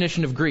my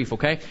definition of grief,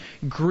 okay?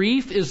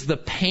 Grief is the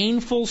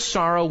painful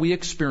sorrow we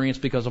experience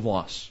because of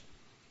loss.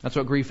 That's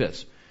what grief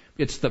is.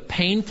 It's the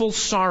painful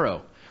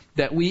sorrow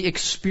that we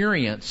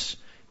experience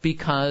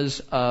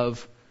because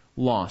of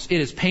loss. It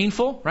is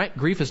painful, right?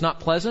 Grief is not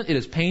pleasant. It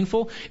is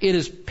painful. It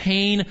is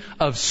pain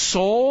of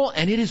soul,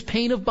 and it is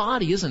pain of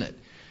body, isn't it?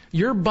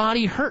 Your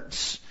body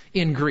hurts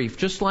in grief,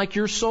 just like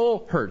your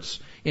soul hurts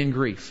in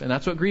grief. And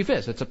that's what grief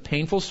is. It's a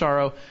painful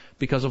sorrow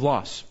because of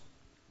loss.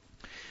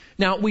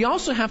 Now, we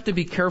also have to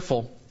be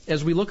careful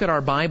as we look at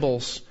our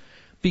Bibles,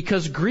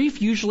 because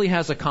grief usually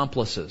has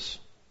accomplices.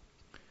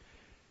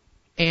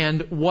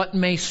 And what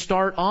may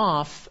start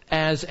off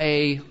as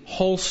a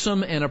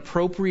wholesome and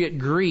appropriate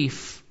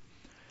grief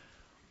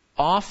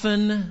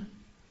often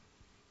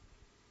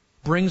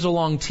brings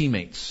along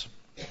teammates.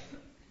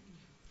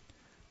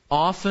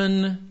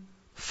 Often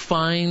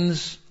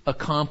finds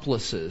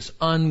accomplices,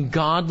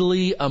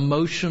 ungodly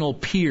emotional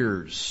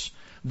peers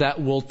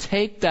that will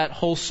take that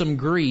wholesome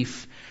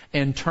grief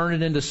and turn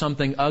it into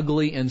something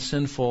ugly and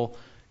sinful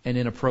and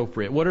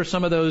inappropriate. What are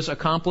some of those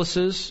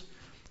accomplices?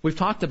 We've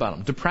talked about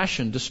them.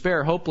 Depression,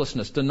 despair,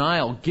 hopelessness,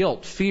 denial,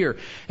 guilt, fear,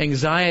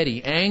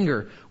 anxiety,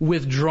 anger,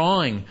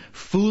 withdrawing,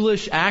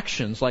 foolish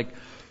actions like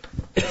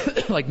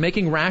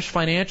making rash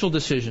financial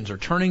decisions or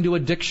turning to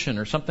addiction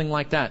or something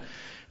like that.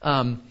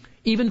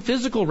 Even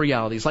physical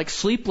realities like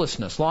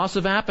sleeplessness, loss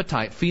of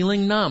appetite,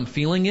 feeling numb,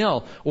 feeling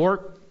ill,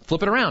 or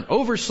flip it around,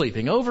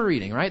 oversleeping,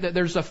 overeating, right?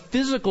 There's a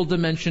physical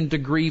dimension to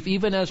grief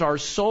even as our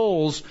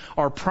souls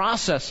are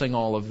processing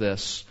all of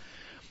this.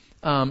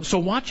 So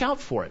watch out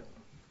for it.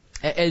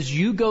 As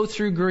you go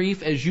through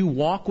grief, as you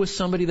walk with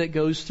somebody that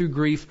goes through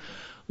grief,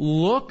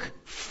 look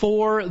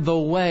for the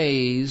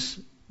ways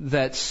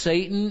that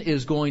Satan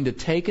is going to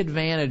take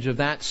advantage of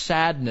that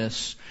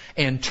sadness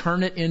and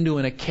turn it into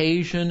an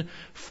occasion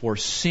for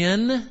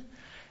sin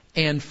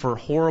and for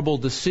horrible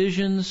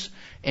decisions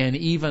and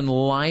even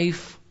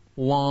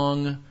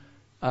lifelong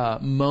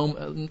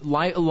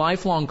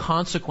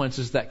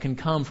consequences that can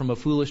come from a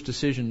foolish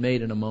decision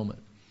made in a moment.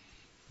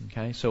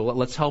 Okay, so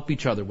let's help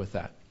each other with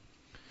that.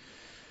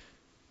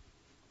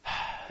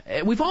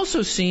 We've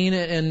also seen,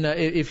 and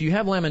if you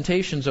have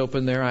Lamentations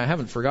open there, I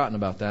haven't forgotten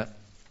about that.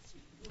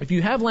 If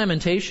you have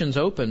Lamentations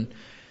open,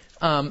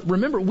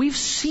 remember, we've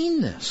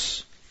seen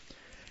this.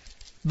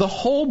 The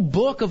whole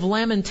book of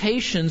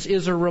Lamentations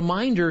is a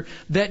reminder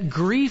that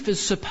grief is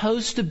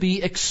supposed to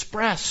be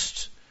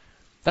expressed.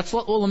 That's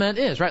what lament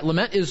is, right?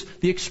 Lament is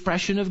the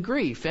expression of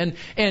grief. And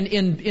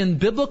in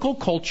biblical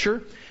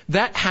culture,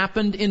 that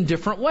happened in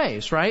different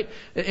ways, right?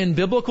 In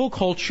biblical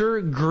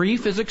culture,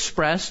 grief is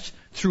expressed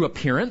through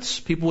appearance.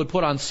 People would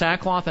put on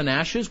sackcloth and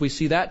ashes. We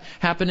see that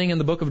happening in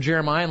the book of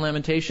Jeremiah and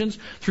Lamentations.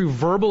 Through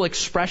verbal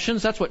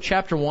expressions. That's what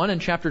chapter 1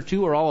 and chapter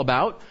 2 are all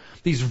about.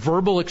 These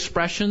verbal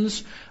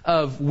expressions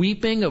of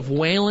weeping, of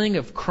wailing,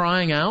 of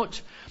crying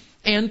out.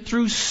 And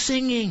through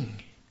singing.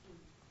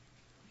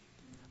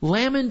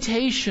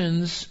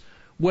 Lamentations,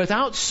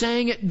 without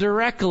saying it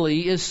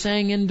directly, is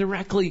saying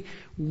indirectly,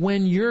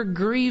 when you're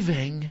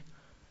grieving,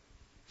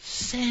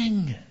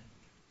 sing.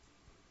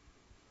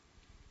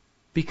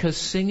 Because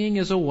singing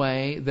is a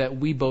way that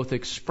we both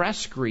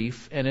express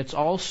grief, and it's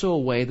also a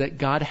way that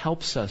God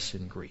helps us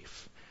in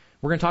grief.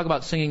 We're going to talk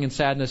about singing and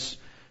sadness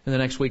in the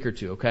next week or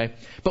two, okay?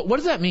 But what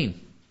does that mean?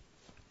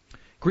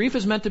 Grief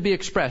is meant to be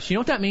expressed. You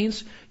know what that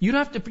means? You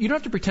don't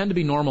have to pretend to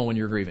be normal when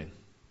you're grieving.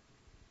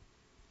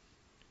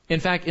 In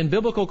fact, in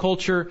biblical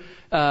culture,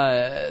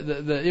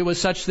 it was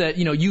such that,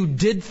 you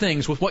did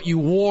things with what you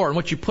wore and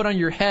what you put on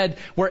your head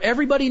where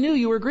everybody knew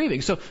you were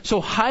grieving. So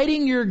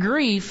hiding your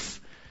grief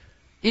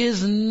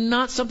is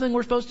not something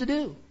we're supposed to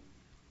do.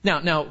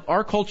 Now,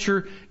 our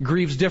culture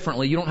grieves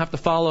differently. You don't have to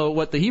follow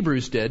what the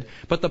Hebrews did.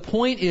 But the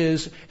point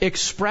is,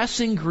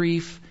 expressing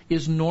grief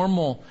is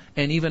normal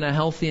and even a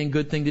healthy and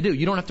good thing to do.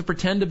 You don't have to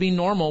pretend to be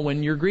normal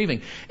when you're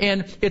grieving.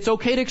 And it's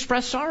okay to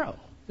express sorrow.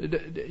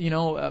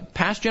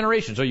 Past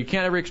generations. You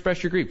can't ever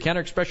express your grief, can't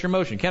express your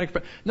emotion,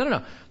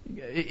 No.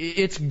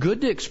 It's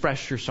good to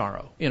express your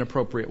sorrow in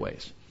appropriate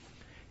ways.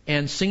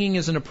 And singing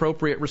is an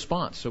appropriate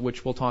response,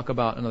 which we'll talk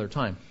about another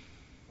time.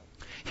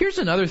 Here's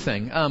another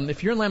thing.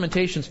 If you're in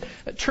Lamentations,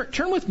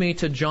 turn with me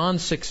to John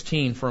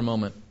 16 for a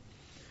moment.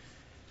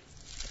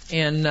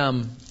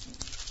 And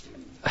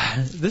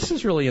this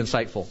is really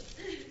insightful.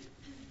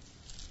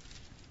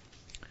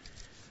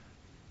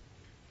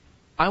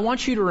 I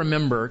want you to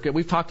remember,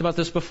 we've talked about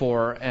this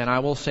before, and I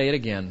will say it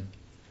again.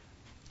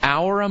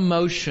 Our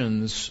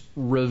emotions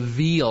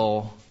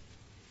reveal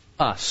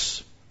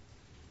us.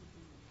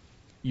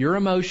 Your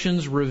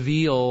emotions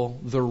reveal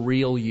the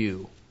real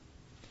you.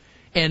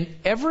 And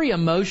every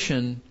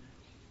emotion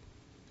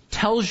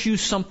tells you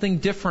something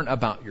different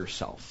about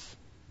yourself.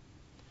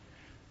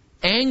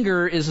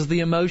 Anger is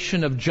the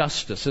emotion of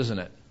justice, isn't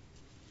it?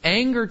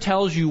 Anger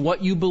tells you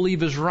what you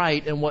believe is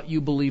right and what you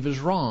believe is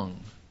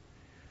wrong.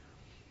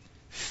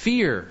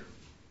 Fear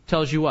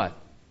tells you what?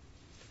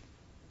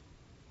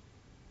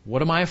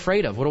 What am I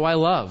afraid of? What do I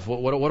love?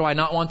 What do I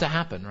not want to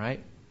happen, right?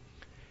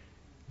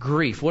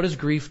 Grief. What does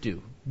grief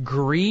do?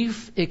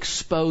 Grief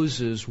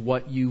exposes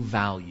what you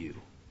value.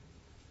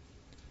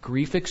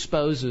 Grief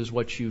exposes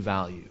what you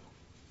value.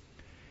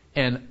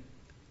 And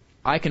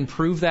I can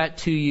prove that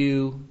to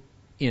you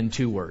in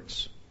 2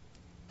 words.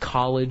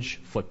 College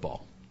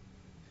football.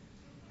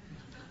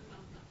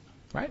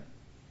 Right?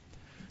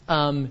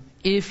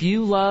 If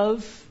you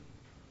love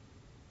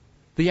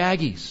the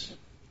Aggies,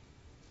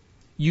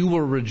 you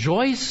will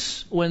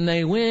rejoice when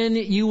they win.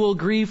 You will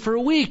grieve for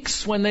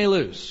weeks when they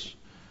lose.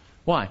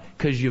 Why?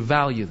 Because you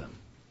value them.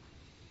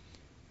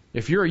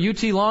 If you're a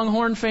UT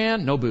Longhorn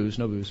fan, no booze.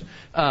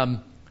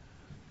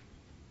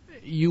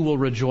 You will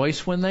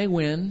rejoice when they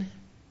win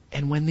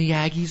and when the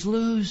Aggies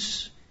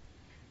lose.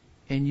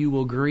 And you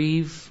will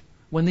grieve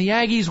when the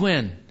Aggies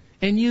win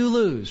and you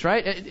lose,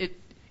 right?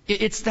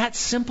 It's that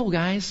simple,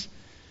 guys.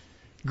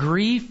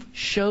 Grief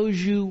shows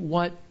you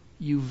what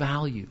you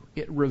value.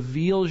 It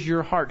reveals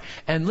your heart.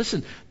 And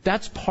listen,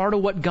 that's part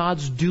of what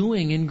God's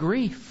doing in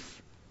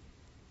grief.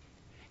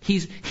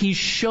 He's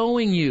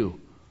showing you,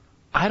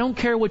 I don't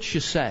care what you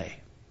say.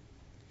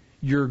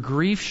 Your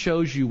grief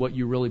shows you what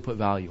you really put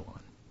value on.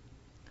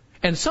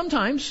 And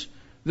sometimes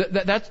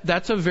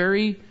that's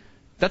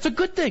a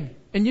good thing.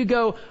 And you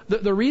go,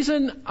 the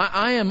reason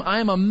I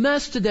am a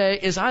mess today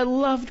is I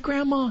loved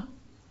Grandma.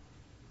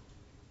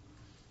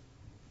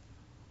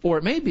 Or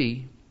it may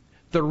be,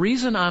 the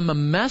reason I'm a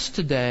mess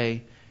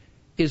today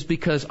is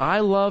because I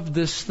love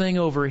this thing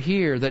over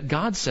here that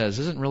God says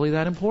isn't really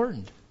that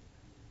important.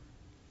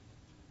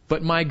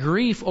 But my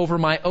grief over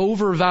my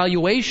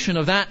overvaluation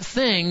of that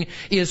thing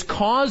is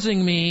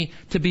causing me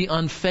to be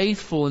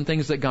unfaithful in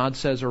things that God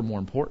says are more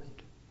important.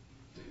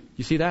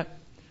 You see that?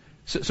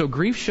 So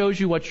grief shows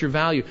you what you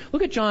value.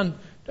 Look at John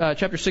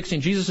chapter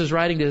 16, Jesus is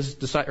writing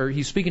to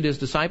he's speaking to his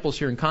disciples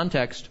here in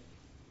context.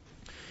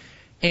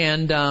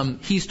 And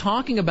he's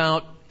talking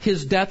about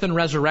his death and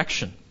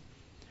resurrection.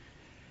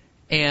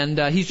 And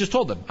he's just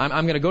told them,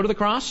 I'm going to go to the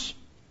cross.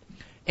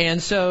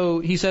 And so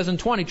he says in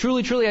 20,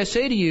 truly, truly, I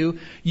say to you,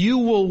 you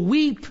will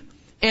weep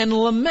and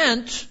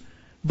lament,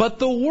 but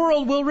the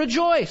world will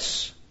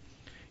rejoice.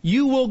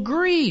 You will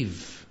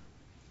grieve.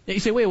 You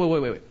say,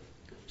 wait.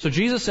 So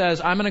Jesus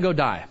says, I'm going to go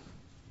die.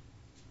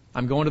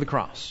 I'm going to the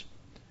cross.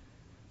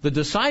 The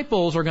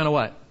disciples are going to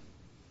what?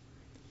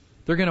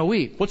 They're going to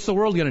weep. What's the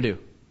world going to do?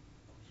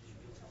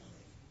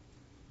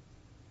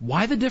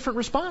 Why the different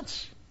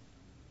response?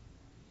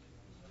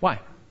 Why?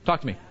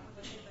 Talk to me.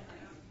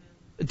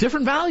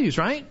 Different values,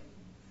 right?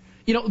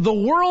 You know, the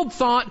world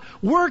thought,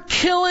 we're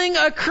killing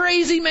a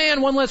crazy man,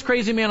 one less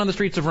crazy man on the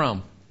streets of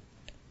Rome.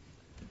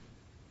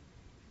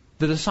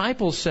 The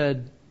disciples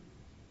said,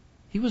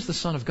 he was the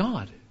Son of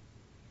God.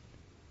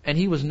 And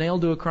he was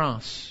nailed to a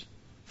cross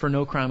for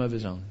no crime of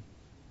his own.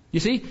 You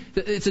see,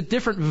 it's a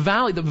different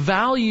value. The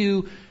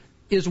value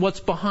is what's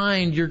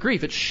behind your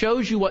grief. It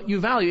shows you what you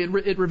value.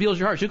 It reveals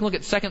your heart. You can look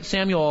at 2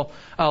 Samuel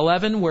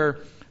 11 where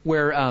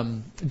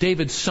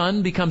David's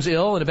son becomes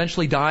ill and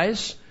eventually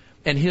dies,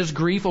 and his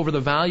grief over the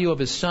value of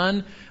his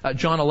son.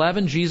 John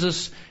 11,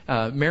 Jesus,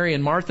 Mary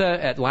and Martha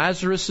at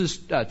Lazarus'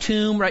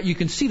 tomb, right? You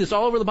can see this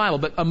all over the Bible,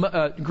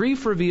 but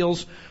grief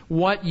reveals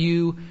what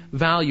you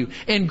value.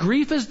 And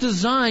grief is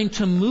designed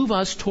to move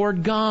us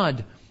toward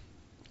God.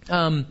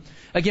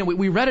 Again,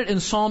 we read it in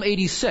Psalm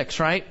 86,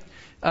 right?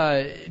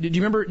 Do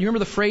you remember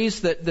the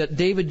phrase that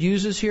David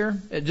uses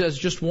here? It does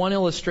just one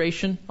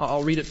illustration.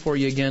 I'll read it for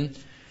you again.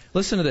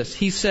 Listen to this.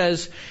 He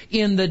says,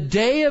 in the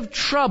day of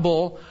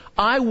trouble,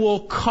 I will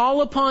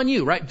call upon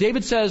you, right?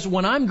 David says,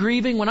 when I'm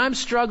grieving, when I'm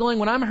struggling,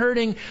 when I'm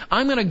hurting,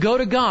 I'm going to go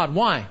to God.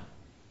 Why?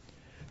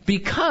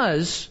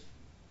 Because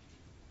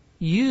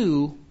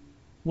you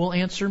will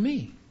answer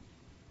me.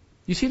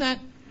 You see that?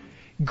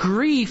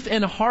 Grief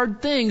and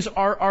hard things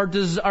are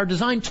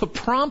designed to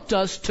prompt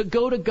us to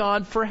go to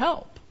God for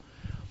help.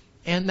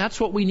 And that's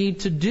what we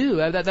need to do.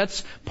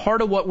 That's part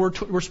of what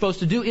we're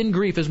supposed to do in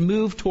grief, is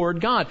move toward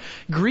God.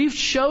 Grief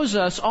shows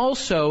us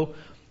also,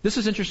 this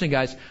is interesting,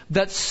 guys,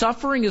 that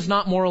suffering is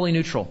not morally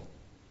neutral.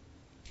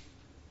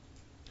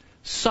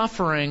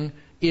 Suffering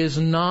is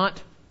not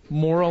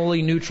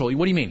morally neutral.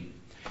 What do you mean?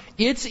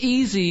 It's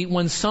easy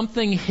when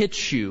something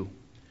hits you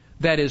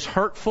that is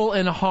hurtful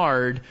and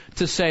hard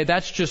to say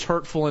that's just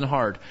hurtful and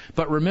hard.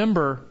 But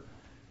remember,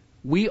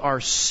 we are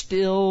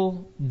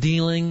still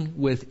dealing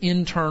with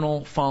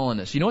internal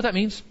fallenness. You know what that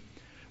means?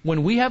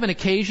 When we have an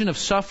occasion of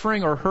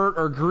suffering or hurt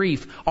or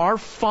grief, our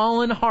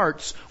fallen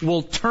hearts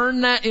will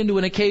turn that into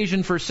an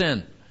occasion for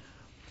sin.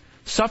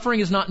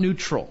 Suffering is not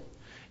neutral.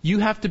 You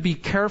have to be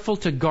careful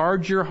to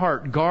guard your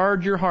heart,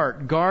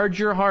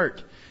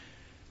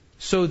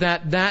 so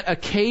that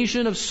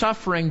occasion of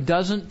suffering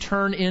doesn't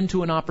turn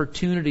into an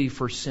opportunity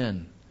for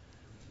sin.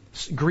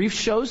 Grief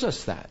shows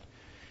us that.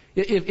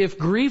 If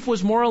grief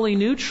was morally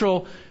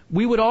neutral,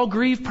 we would all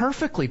grieve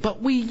perfectly,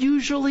 but we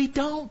usually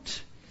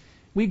don't.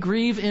 We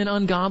grieve in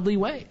ungodly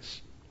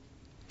ways.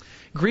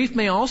 Grief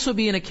may also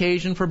be an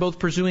occasion for both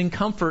pursuing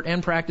comfort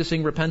and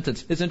practicing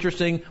repentance. It's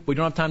interesting, we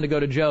don't have time to go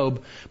to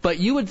Job, but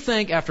you would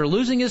think after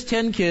losing his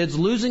 10 kids,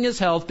 losing his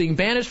health, being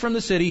banished from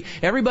the city,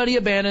 everybody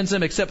abandons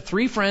him except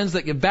 3 friends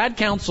that give bad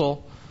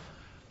counsel,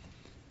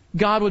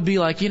 God would be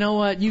like, you know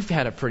what, you've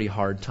had a pretty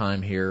hard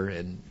time here,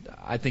 and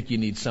I think you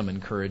need some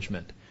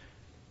encouragement.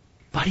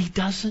 But he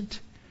doesn't.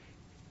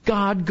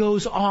 God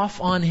goes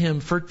off on him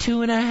for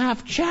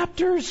 2.5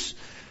 chapters.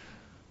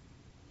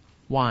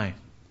 Why?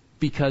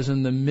 Because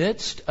in the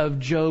midst of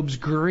Job's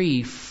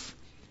grief,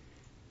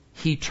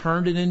 he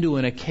turned it into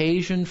an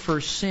occasion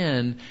for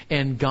sin,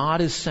 and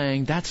God is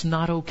saying, that's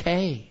not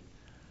okay.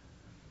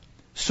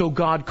 So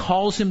God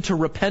calls him to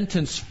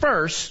repentance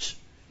first,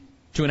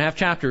 2.5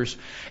 chapters,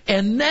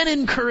 and then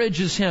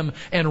encourages him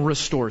and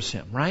restores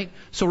him, right?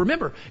 So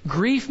remember,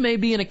 grief may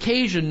be an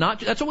occasion,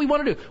 that's what we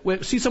want to do.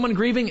 We see someone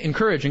grieving,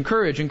 encourage.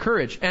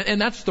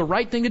 And that's the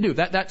right thing to do.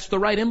 That's the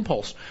right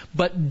impulse.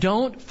 But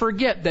don't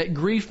forget that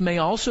grief may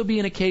also be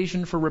an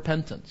occasion for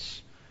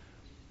repentance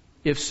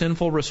if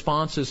sinful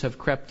responses have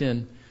crept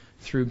in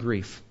through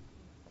grief.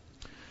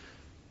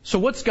 So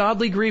what's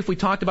godly grief? We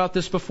talked about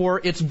this before.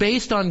 It's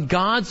based on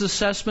God's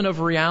assessment of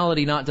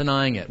reality, not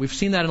denying it. We've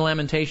seen that in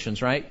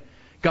Lamentations, right?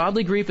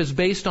 Godly grief is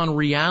based on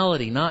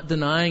reality, not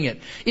denying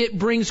it. It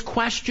brings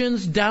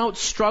questions,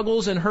 doubts,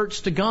 struggles, and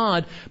hurts to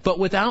God, but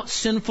without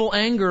sinful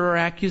anger or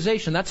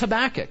accusation. That's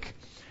Habakkuk.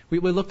 We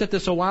looked at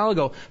this a while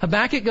ago.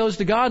 Habakkuk goes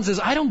to God and says,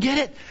 I don't get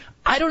it.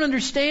 I don't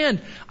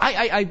understand.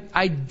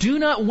 I do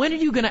not. When are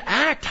you going to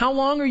act? How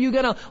long are you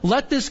going to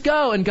let this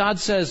go? And God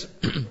says,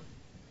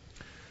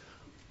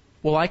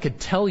 well, I could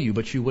tell you,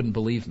 but you wouldn't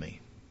believe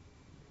me.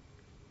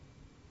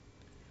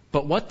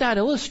 But what that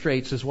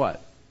illustrates is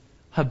what?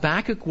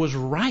 Habakkuk was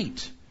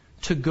right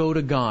to go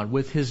to God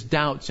with his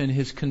doubts and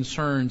his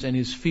concerns and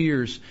his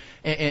fears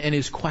and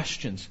his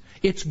questions.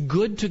 It's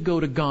good to go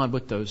to God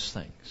with those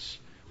things.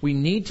 We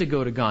need to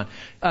go to God.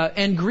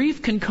 And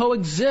grief can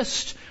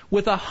coexist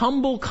with a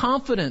humble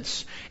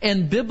confidence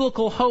and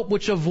biblical hope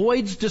which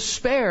avoids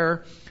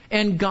despair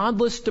and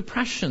godless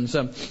depressions.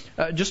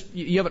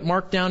 You have it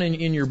marked down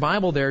in your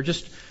Bible there.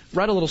 Just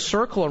write a little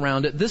circle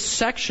around it. This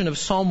section of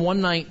Psalm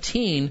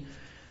 119,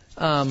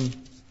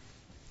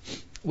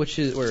 which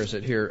is, where is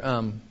it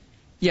here?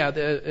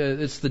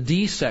 It's the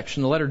D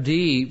section, the letter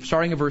D,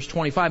 starting at verse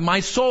 25.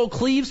 My soul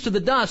cleaves to the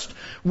dust.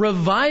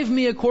 Revive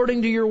me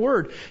according to your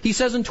word. He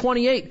says in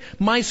 28,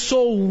 my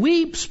soul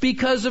weeps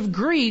because of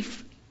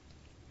grief.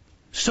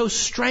 So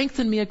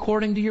strengthen me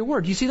according to your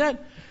word. Do you see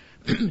that?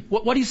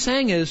 What he's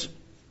saying is,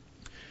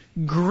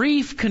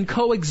 grief can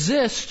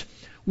coexist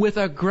with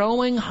a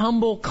growing,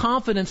 humble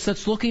confidence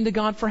that's looking to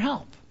God for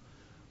help.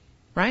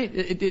 Right?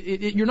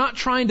 You're not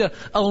trying to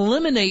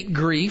eliminate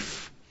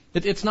grief.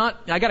 It's not,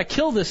 I got to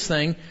kill this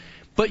thing,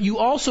 but you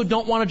also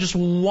don't want to just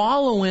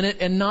wallow in it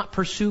and not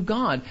pursue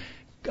God.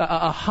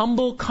 A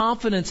humble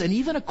confidence and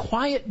even a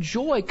quiet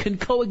joy can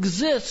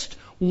coexist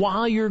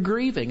while you're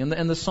grieving,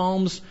 and the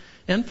Psalms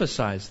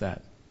emphasize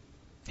that.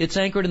 It's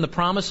anchored in the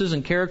promises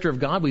and character of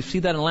God. We see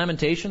that in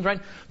Lamentations, right?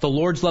 The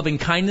Lord's loving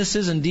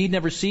kindnesses indeed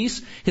never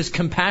cease. His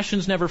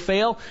compassions never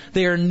fail.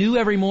 They are new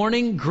every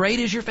morning. Great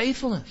is your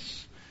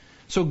faithfulness.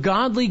 So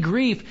godly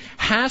grief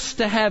has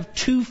to have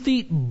 2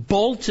 feet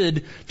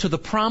bolted to the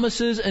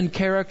promises and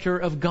character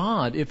of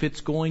God if it's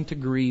going to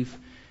grieve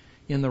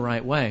in the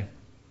right way.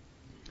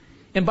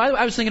 And by the way,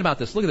 I was thinking about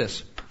this. Look at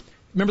this.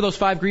 Remember those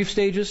 5 grief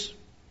stages?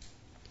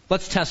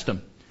 Let's test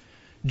them.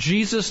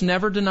 Jesus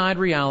never denied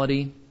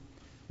reality,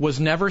 was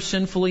never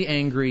sinfully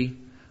angry,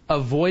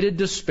 avoided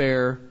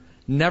despair,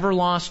 never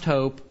lost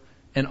hope,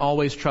 and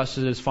always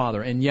trusted his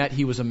Father. And yet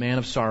he was a man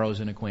of sorrows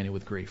and acquainted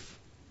with grief.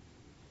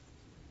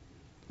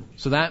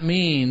 So that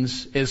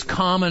means, as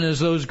common as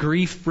those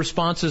grief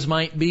responses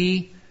might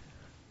be,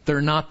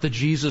 they're not the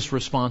Jesus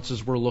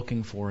responses we're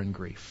looking for in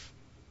grief.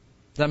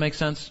 Does that make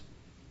sense?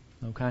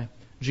 Okay.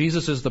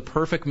 Jesus is the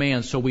perfect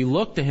man, so we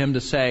look to him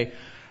to say,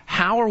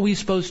 how are we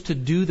supposed to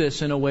do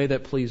this in a way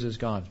that pleases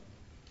God?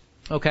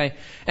 Okay.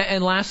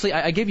 And lastly,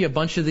 I gave you a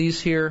bunch of these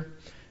here.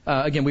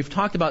 Again, we've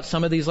talked about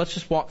some of these. Let's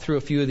just walk through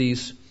a few of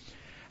these.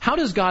 How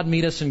does God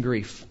meet us in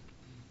grief?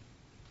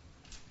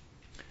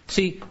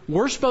 See,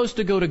 we're supposed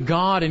to go to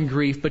God in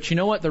grief, but you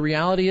know what the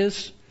reality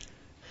is?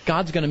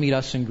 God's going to meet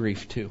us in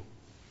grief too.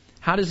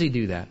 How does he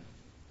do that?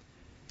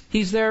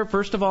 He's there,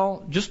 first of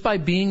all, just by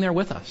being there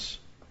with us.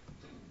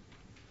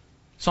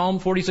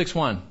 Psalm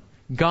 46:1.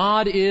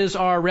 God is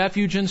our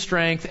refuge and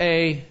strength,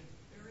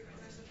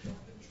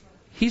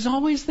 He's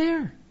always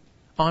there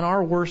on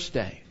our worst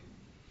day.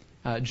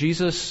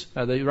 Jesus,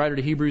 the writer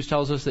to Hebrews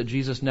tells us that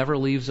Jesus never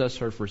leaves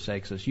us or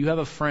forsakes us. You have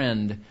a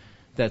friend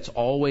that's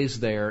always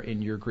there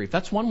in your grief.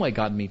 That's one way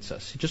God meets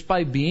us, just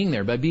by being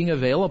there, by being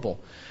available,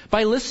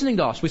 by listening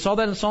to us. We saw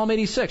that in Psalm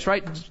 86,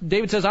 right?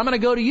 David says, I'm going to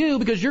go to you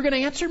because you're going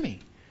to answer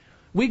me.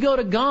 We go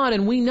to God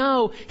and we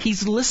know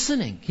He's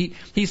listening.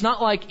 He's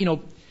not like,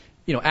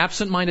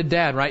 absent-minded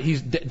dad,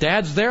 right?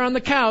 Dad's there on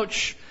the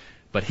couch,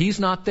 but He's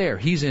not there.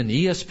 He's in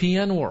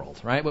ESPN world,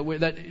 right?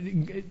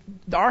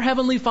 But our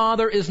Heavenly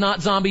Father is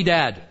not zombie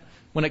dad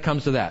when it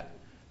comes to that,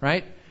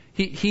 right?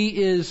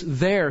 He is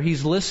there.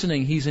 He's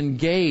listening. He's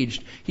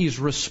engaged. He's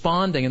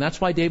responding. And that's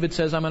why David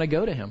says, I'm going to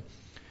go to Him.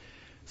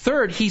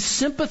 Third, He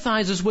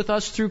sympathizes with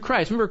us through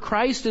Christ. Remember,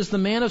 Christ is the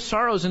man of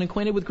sorrows and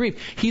acquainted with grief.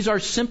 He's our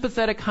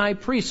sympathetic high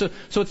priest.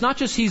 So it's not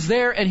just He's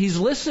there and He's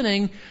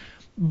listening,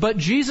 but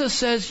Jesus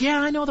says,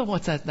 yeah, I know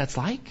what that's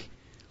like.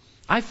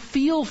 I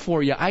feel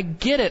for you. I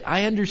get it.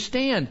 I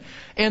understand.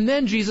 And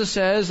then Jesus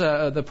says,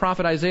 the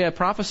prophet Isaiah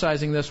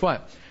prophesizing this,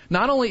 what?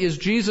 Not only is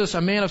Jesus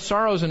a man of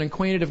sorrows and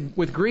acquainted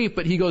with grief,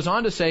 but he goes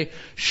on to say,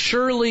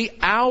 surely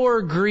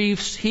our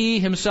griefs He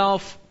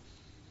Himself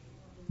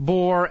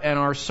bore and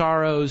our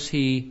sorrows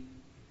He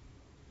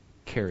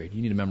carried.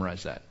 You need to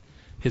memorize that.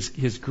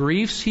 His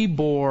griefs He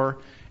bore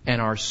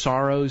and our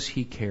sorrows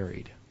He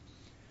carried.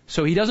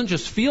 So He doesn't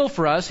just feel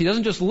for us. He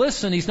doesn't just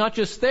listen. He's not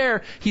just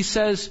there. He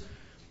says,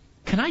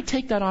 can I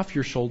take that off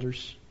your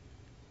shoulders?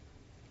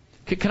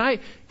 Can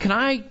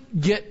I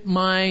get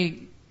my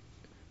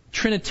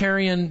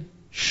Trinitarian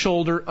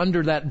shoulder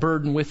under that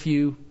burden with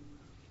you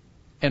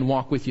and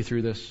walk with you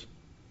through this?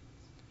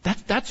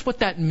 That's what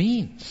that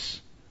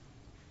means.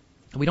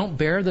 We don't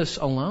bear this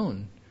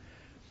alone.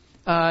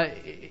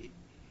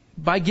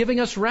 By giving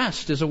us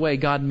rest is a way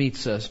God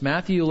meets us.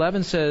 Matthew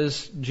 11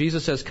 says,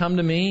 Jesus says, come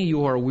to me, you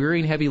who are weary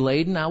and heavy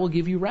laden, I will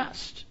give you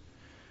rest.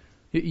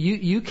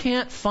 You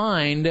can't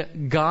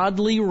find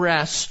godly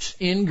rest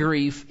in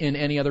grief in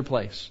any other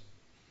place.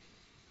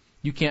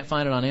 You can't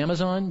find it on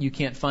Amazon. You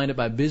can't find it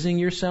by busying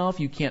yourself.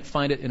 You can't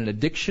find it in an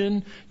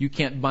addiction. You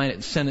can't find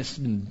it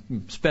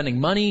in spending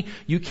money.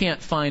 You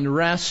can't find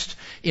rest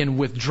in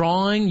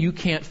withdrawing. You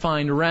can't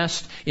find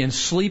rest in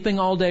sleeping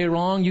all day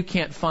long. You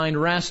can't find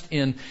rest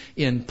in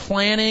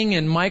planning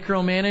and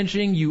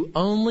micromanaging. You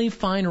only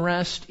find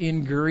rest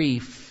in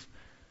grief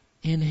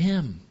in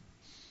Him.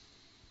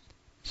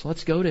 So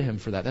let's go to Him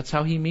for that. That's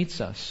how He meets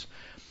us.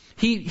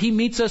 He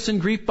meets us in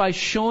grief by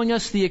showing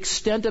us the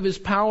extent of His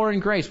power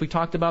and grace. We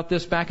talked about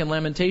this back in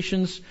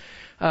Lamentations.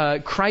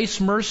 Christ's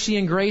mercy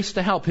and grace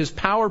to help. His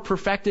power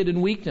perfected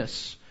in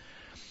weakness.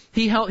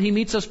 He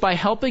meets us by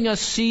helping us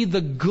see the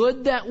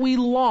good that we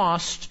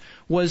lost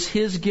was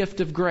His gift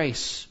of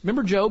grace.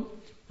 Remember Job?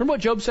 Remember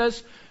what Job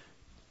says?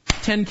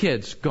 10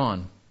 kids,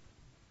 gone.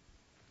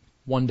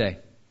 One day.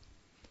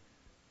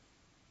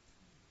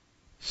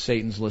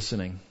 Satan's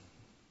listening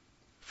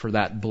for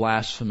that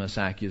blasphemous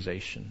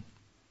accusation.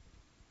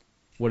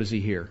 What does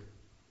he hear?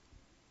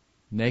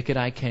 Naked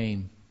I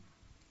came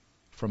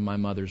from my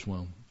mother's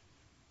womb.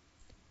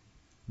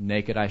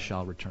 Naked I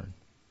shall return.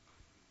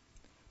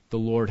 The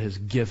Lord has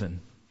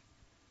given,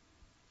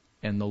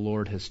 and the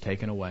Lord has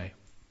taken away.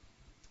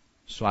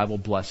 So I will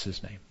bless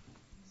His name.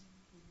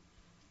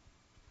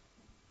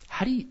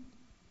 How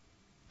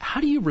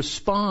do you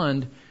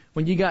respond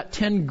when you got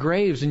 10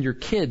 graves and your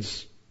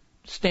kids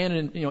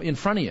standing, in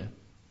front of you?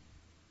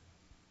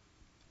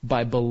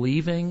 By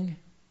believing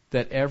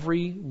that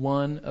every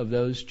one of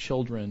those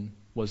children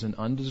was an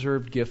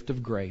undeserved gift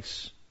of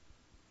grace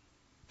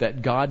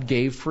that God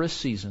gave for a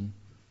season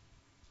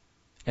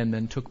and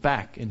then took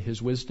back in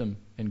His wisdom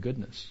and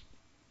goodness.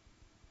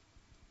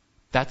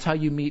 That's how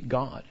you meet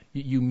God.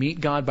 You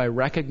meet God by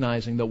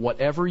recognizing that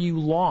whatever you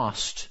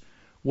lost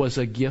was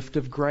a gift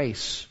of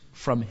grace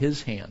from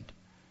His hand.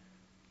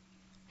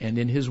 And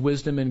in His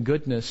wisdom and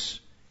goodness,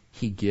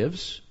 He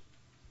gives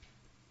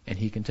and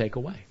He can take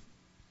away.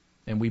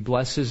 And we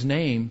bless His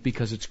name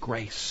because it's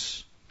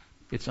grace.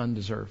 It's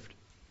undeserved.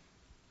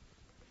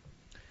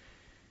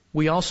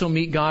 We also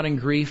meet God in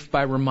grief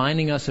by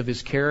reminding us of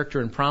His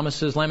character and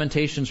promises.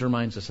 Lamentations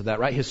reminds us of that,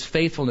 right? His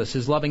faithfulness,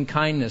 His loving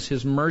kindness,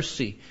 His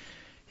mercy.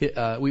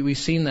 We've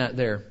seen that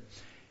there.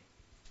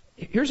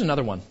 Here's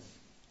another one.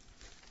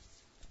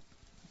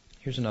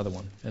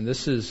 And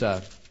this is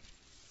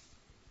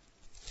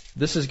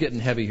getting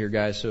heavy here,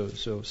 guys,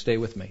 so stay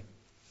with me.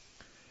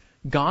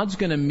 God's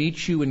going to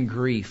meet you in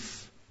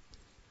grief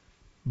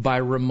by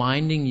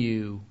reminding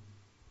you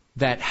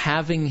that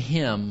having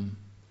Him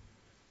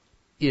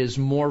is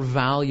more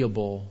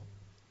valuable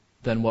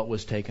than what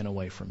was taken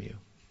away from you.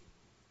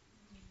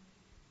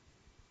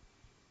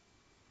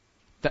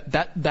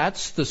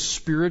 That's the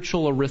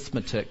spiritual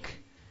arithmetic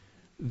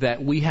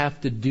that we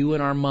have to do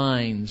in our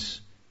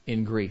minds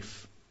in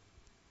grief.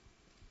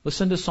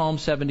 Listen to Psalm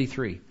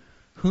 73.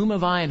 Whom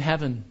have I in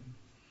heaven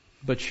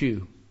but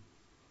you?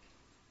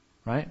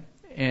 Right?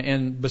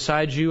 And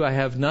besides you I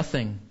have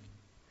nothing.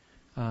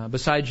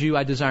 Besides you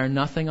I desire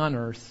nothing on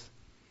earth.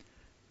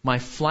 My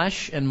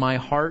flesh and my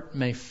heart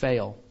may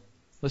fail.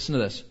 Listen to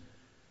this.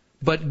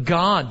 But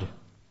God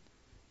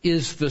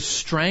is the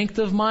strength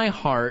of my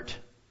heart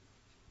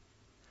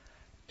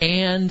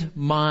and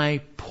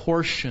my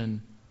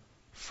portion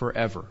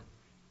forever.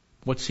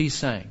 What's he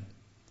saying?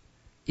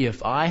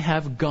 If I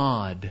have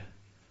God,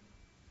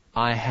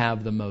 I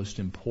have the most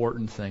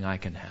important thing I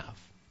can have.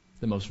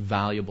 The most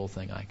valuable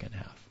thing I can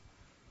have.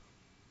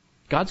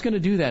 God's going to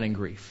do that in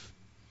grief.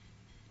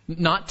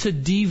 Not to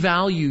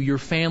devalue your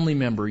family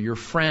member, your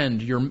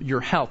friend,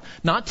 your health.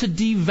 Not to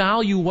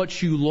devalue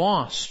what you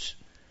lost.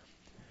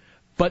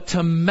 But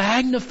to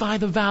magnify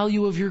the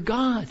value of your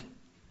God.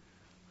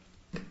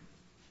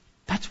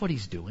 That's what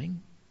He's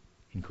doing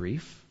in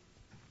grief.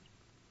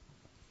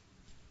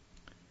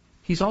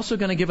 He's also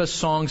going to give us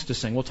songs to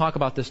sing. We'll talk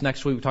about this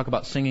next week. We'll talk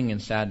about singing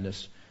and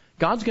sadness.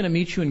 God's going to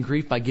meet you in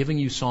grief by giving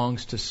you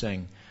songs to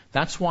sing.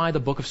 That's why the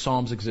book of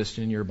Psalms exists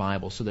in your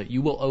Bible, so that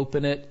you will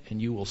open it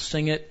and you will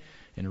sing it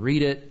and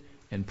read it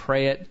and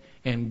pray it,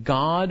 and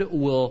God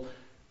will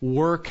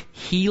work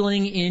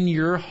healing in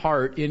your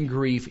heart in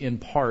grief in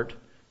part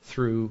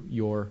through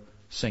your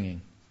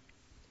singing.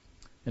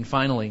 And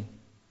finally,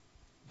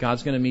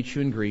 God's going to meet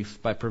you in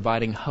grief by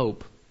providing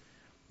hope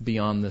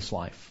beyond this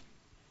life.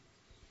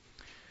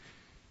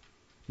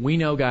 We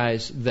know,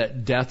 guys,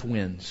 that death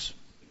wins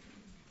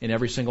in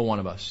every single one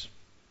of us,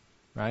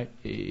 right?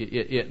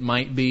 It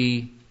might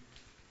be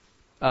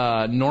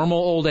normal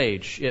old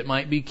age. It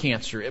might be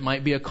cancer. It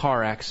might be a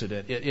car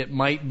accident. It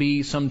might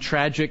be some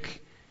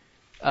tragic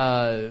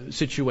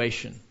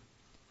situation.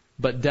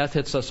 But death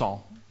hits us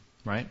all,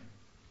 right?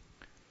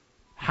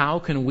 How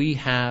can we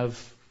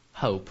have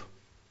hope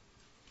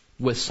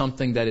with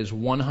something that is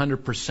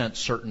 100%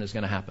 certain is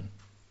going to happen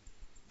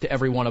to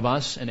every one of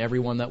us and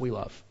everyone that we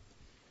love?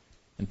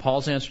 And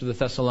Paul's answer to the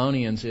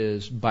Thessalonians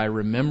is by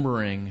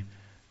remembering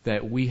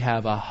that we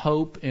have a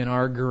hope in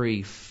our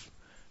grief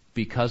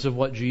because of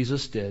what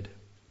Jesus did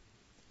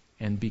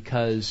and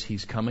because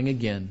He's coming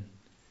again,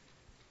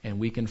 and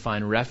we can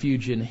find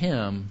refuge in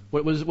Him.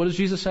 What does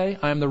Jesus say?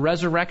 I am the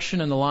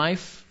resurrection and the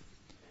life.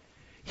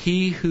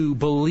 He who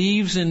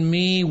believes in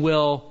me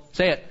will,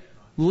 say it,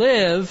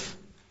 live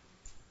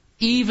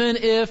even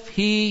if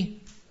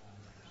he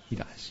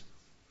dies.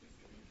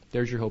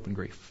 There's your hope in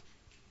grief.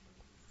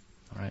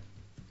 All right.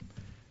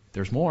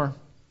 There's more,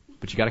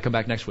 but you got to come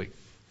back next week.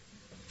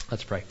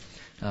 Let's pray.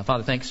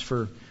 Father, thanks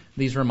for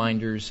these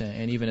reminders,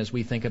 and even as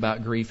we think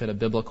about grief in a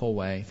biblical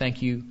way,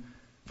 thank you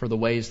for the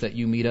ways that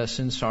you meet us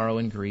in sorrow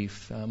and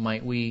grief.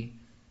 Might we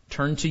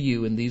turn to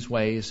you in these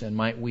ways, and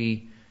might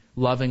we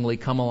lovingly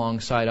come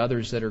alongside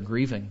others that are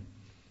grieving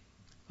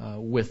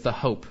with the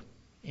hope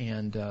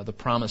and the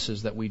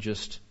promises that we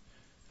just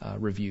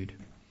reviewed.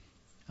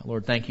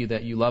 Lord, thank you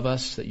that you love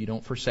us, that you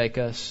don't forsake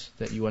us,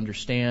 that you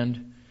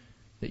understand,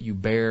 that you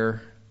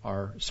bear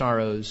our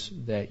sorrows,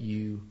 that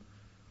you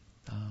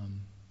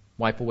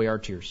wipe away our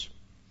tears.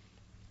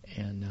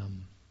 And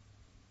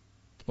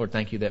Lord,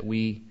 thank you that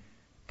we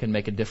can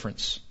make a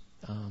difference,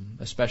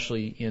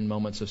 especially in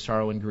moments of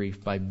sorrow and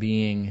grief, by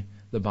being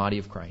the body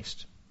of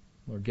Christ.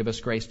 Lord, give us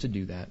grace to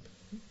do that.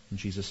 In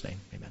Jesus' name,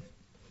 amen.